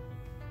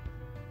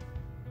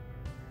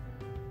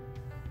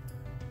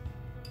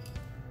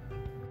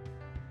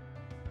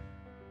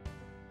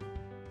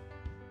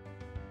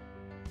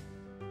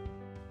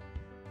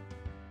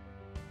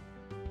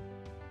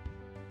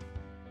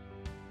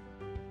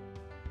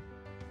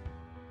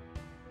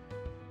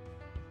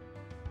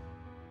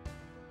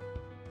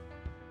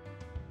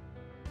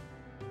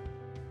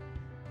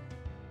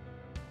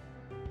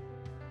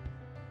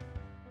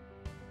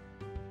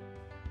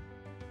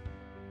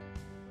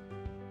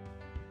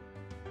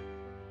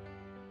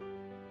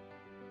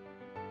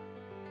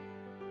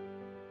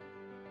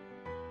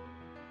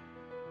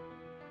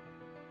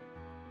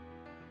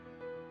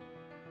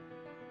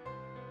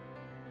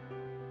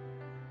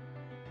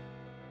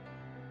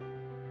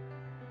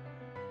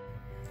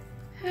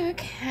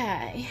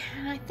 Okay,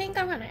 I think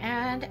I'm going to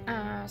add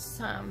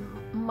some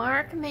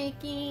mark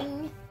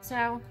making.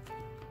 So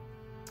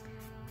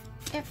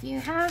if you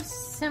have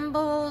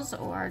symbols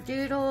or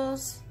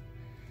doodles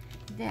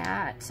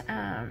that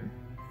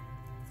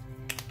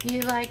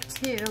you like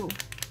to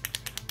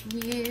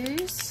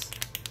use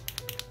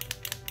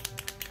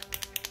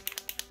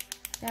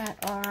that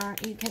are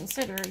you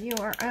consider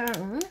your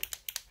own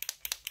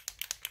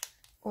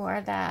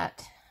or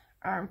that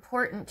are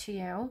important to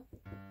you,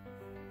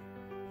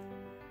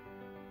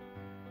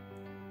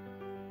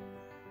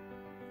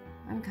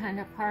 I'm kind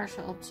of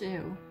partial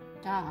to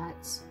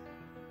dots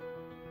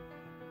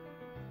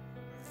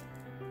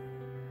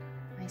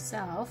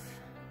myself.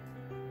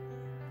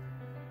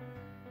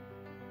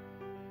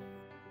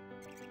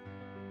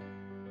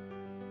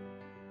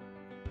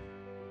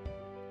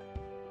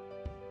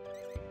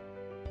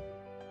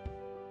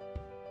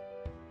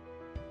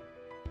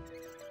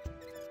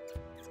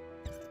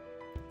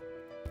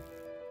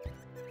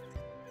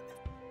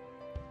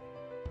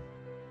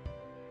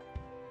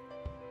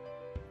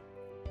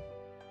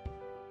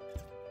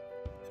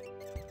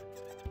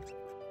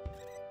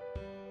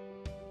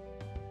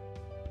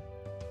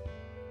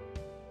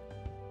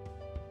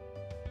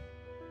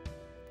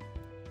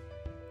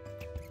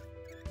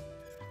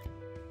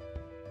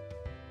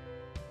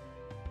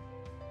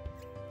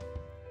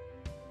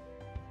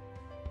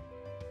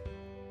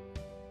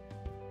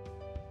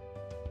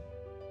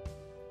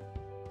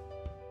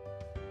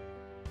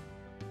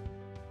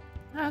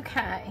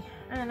 Okay,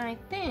 and I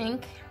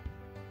think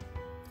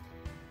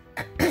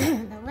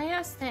the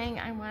last thing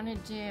I want to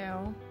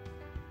do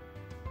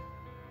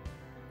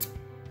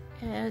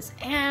is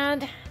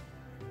add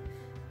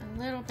a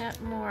little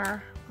bit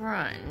more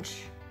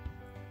grunge.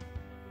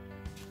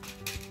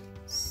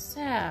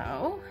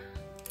 So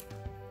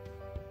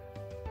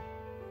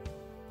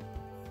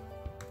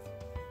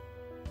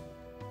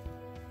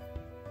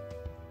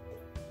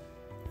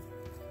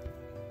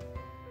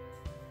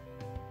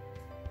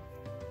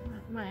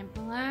my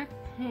black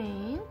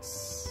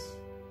paints,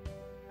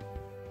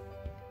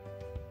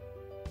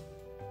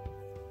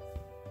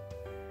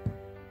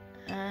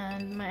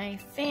 and my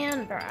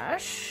fan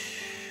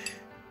brush,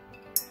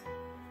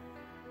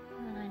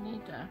 and I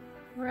need to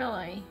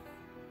really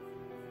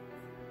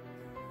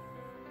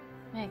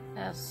make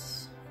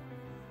this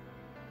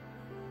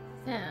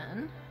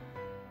thin.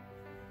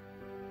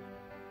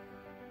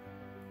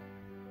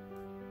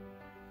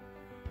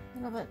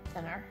 A little bit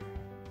thinner.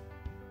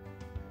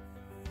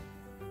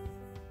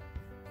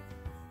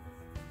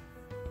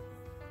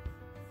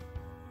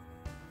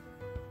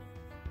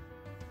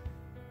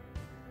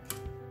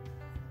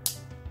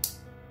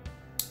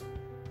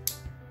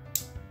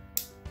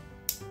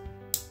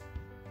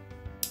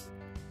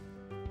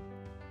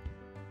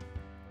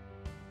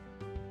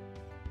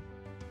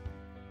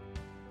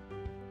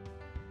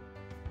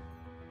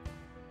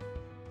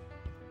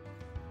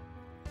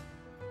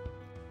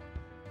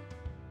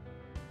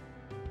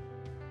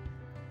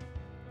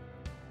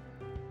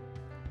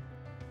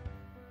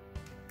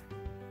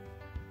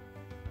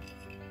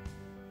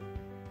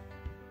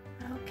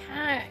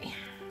 Okay.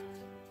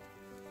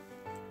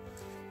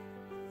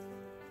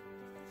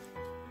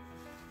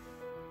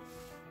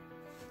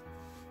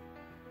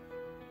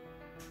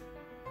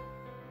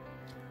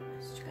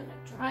 Just gonna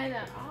dry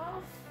that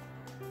off.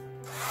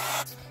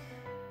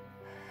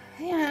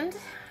 And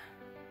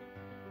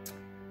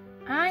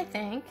I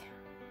think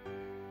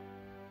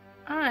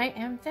I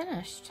am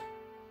finished.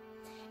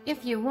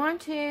 If you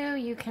want to,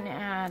 you can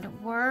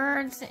add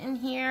words in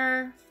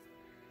here.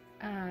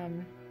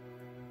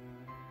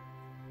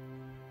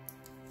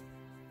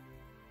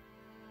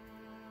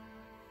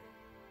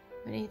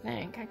 What do you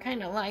think? I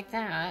kind of like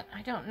that.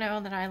 I don't know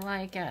that I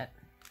like it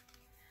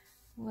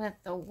with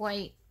the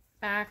white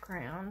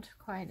background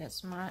quite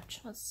as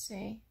much. Let's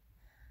see.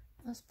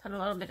 Let's put a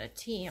little bit of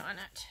tea on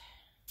it.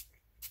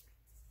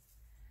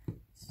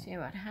 See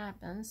what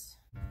happens.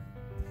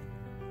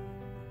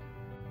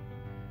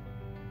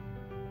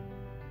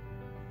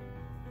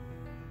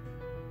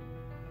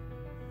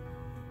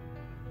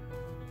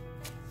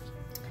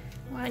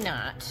 Why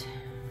not?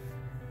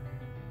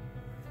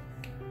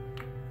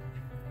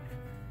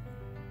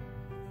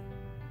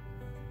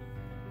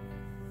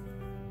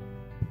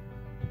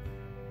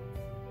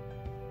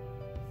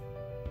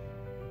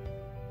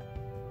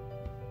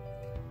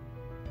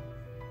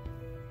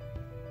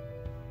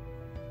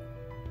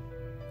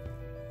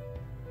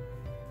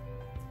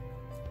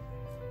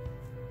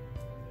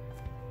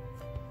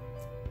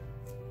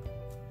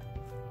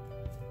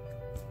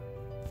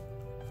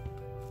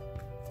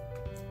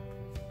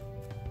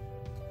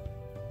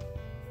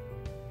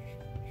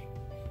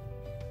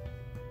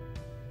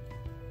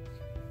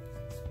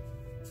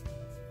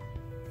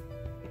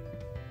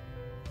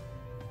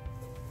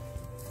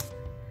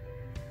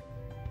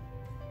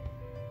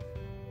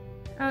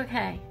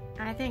 Okay,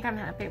 I think I'm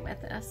happy with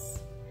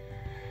this.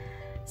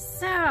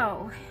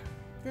 So,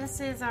 this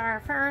is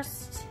our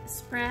first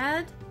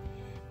spread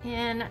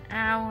in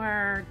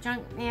our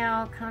junk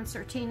mail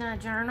Concertina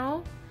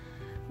journal,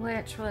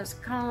 which was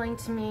calling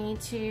to me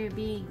to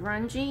be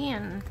grungy,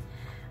 and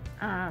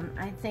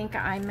I think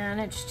I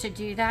managed to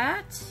do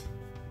that.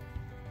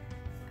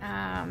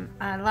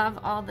 I love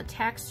all the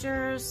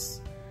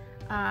textures.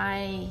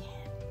 I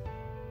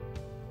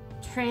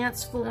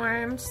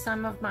transformed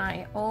some of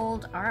my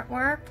old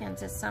artwork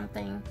into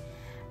something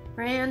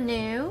brand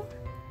new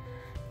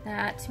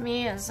that to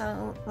me is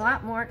a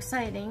lot more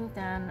exciting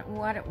than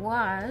what it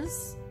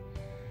was.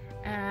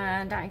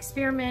 And I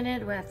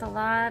experimented with a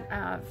lot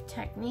of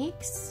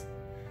techniques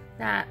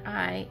that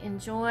I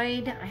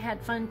enjoyed. I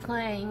had fun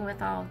playing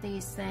with all of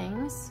these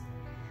things,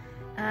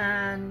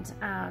 and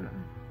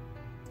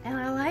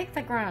I like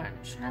the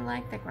grunge. I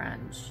like the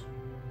grunge.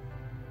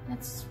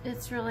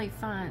 It's really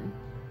fun,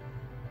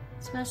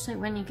 especially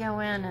when you go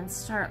in and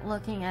start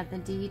looking at the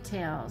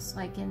details,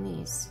 like in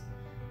these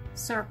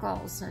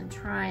circles and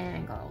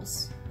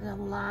triangles. A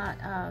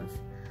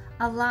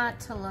lot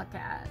to look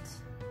at.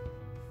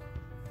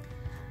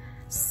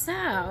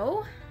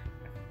 So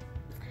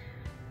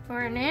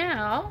for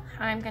now,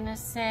 I'm gonna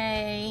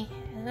say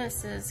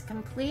this is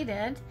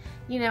completed.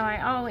 You know,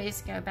 I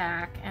always go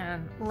back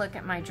and look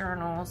at my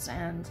journals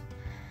and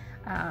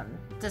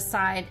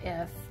decide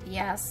if,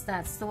 yes,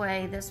 that's the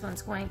way this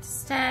one's going to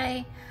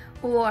stay,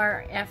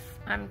 or if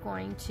I'm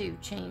going to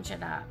change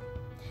it up.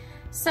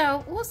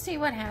 So we'll see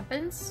what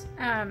happens.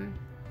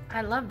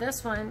 I love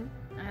this one.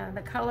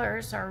 The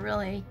colors are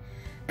really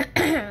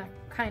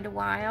kind of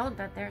wild,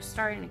 but they're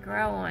starting to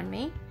grow on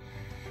me.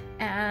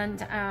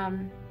 And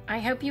I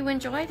hope you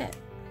enjoyed it.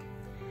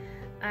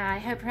 I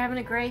hope you're having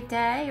a great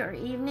day or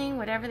evening,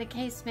 whatever the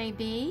case may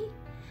be.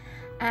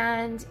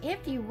 And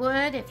if you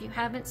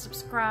haven't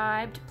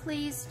subscribed,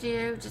 please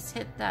do just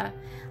hit the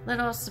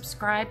little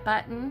subscribe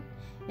button.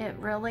 It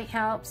really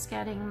helps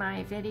getting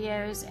my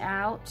videos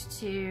out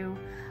to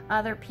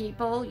other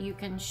people. You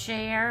can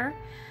share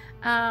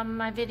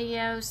my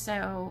videos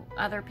so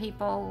other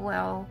people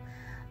will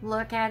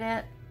look at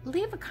it.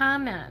 Leave a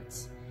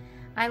comment.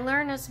 I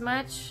learn as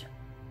much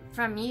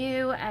from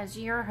you as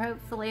you're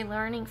hopefully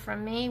learning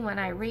from me when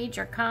I read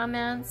your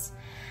comments.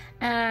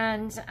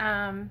 And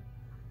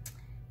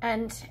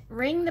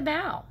ring the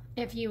bell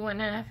if you want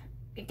to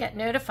get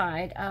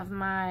notified of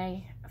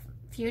my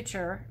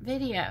future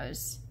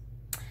videos.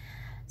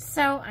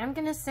 So I'm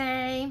going to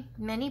say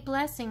many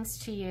blessings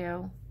to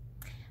you.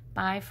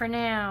 Bye for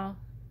now.